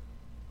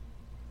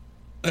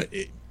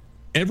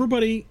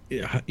 Everybody,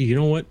 you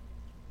know what?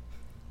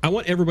 I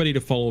want everybody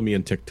to follow me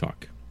on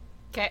TikTok.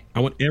 Okay. I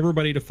want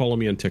everybody to follow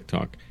me on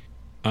TikTok.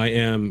 I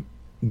am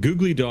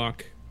Googly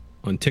Doc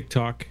on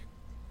TikTok,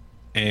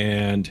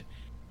 and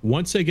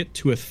once I get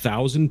to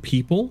 1,000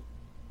 people,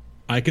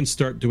 I can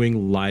start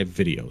doing live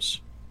videos.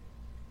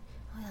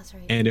 Oh, that's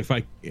right.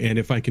 And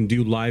if I can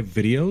do live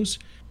videos,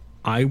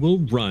 I will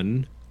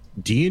run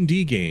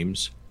D&D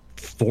games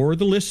for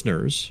the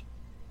listeners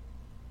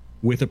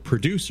with a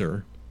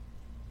producer,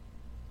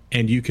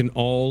 and you can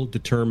all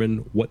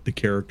determine what the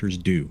characters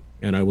do.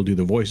 And I will do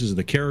the voices of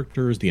the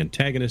characters, the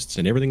antagonists,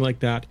 and everything like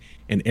that.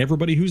 And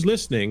everybody who's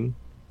listening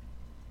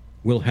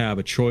will have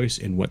a choice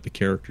in what the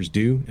characters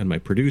do. And my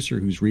producer,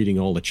 who's reading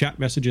all the chat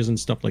messages and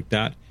stuff like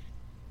that,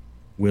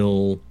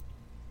 will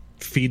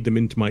feed them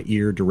into my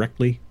ear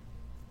directly,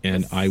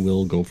 and I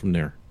will go from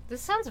there.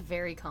 This sounds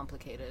very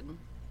complicated.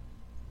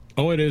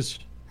 Oh, it is.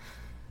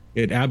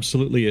 It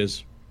absolutely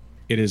is.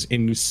 It is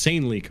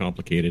insanely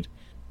complicated,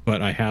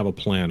 but I have a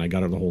plan. I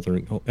got the whole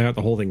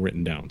thing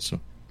written down. So.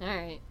 All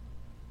right.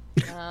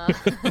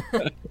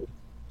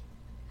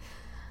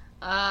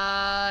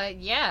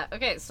 Yeah.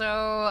 Okay.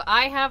 So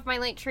I have my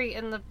link tree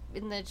in the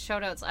show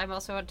notes. I'm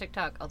also on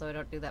TikTok, although I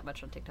don't do that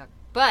much on TikTok.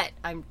 But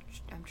I'm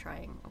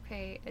trying.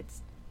 Okay.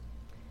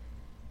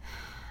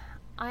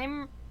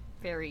 I'm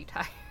very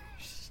tired.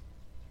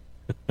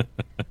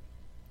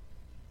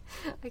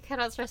 I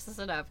cannot stress this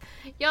enough.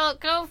 Y'all,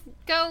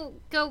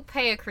 go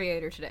pay a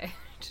creator today.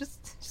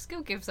 Just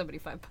go give somebody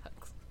 $5.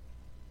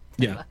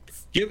 Yeah.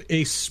 Give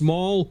a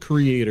small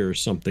creator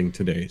something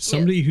today.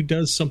 Somebody who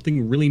does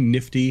something really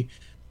nifty,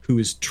 who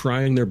is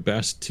trying their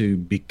best to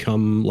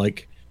become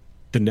like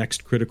the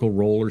next Critical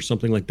Role or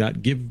something like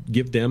that.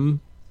 Give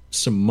them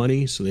some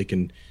money so they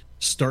can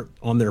start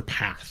on their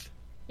path.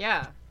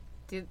 Yeah.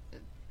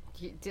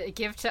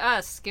 Give to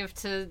us, give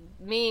to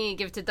me,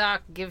 give to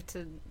Doc, give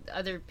to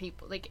other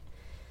people. Like,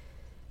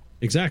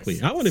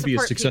 exactly. I want to be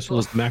as successful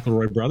as the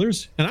McElroy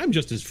brothers, and I'm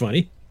just as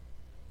funny.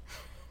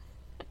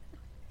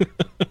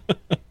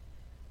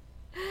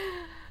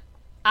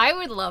 I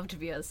would love to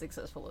be as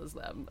successful as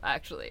them,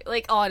 actually.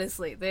 Like,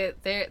 honestly,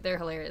 they're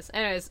hilarious.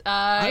 Anyways,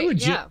 I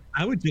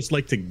would just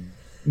like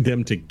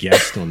them to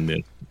guest on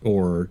this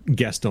or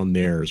guest on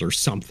theirs or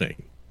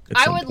something.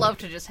 I would love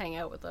to just hang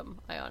out with them.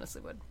 I honestly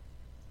would.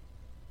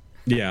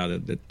 Yeah,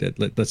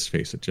 let's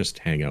face it, just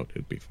hang out.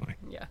 It'd be fine.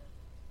 Yeah.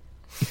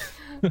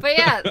 But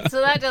yeah,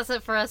 so that does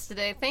it for us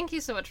today. Thank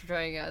you so much for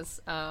joining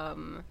us.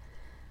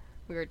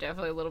 We were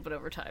definitely a little bit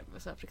over time. I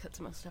have to cut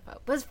some of the stuff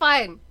out. But it's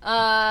fine.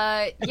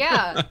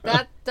 Yeah,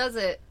 that does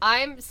it.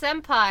 I'm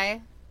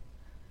Senpai.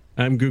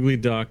 I'm Googly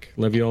Doc.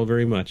 Love you all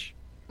very much.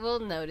 We'll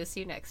notice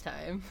you next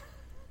time.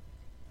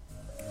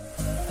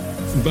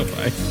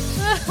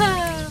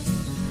 Bye-bye.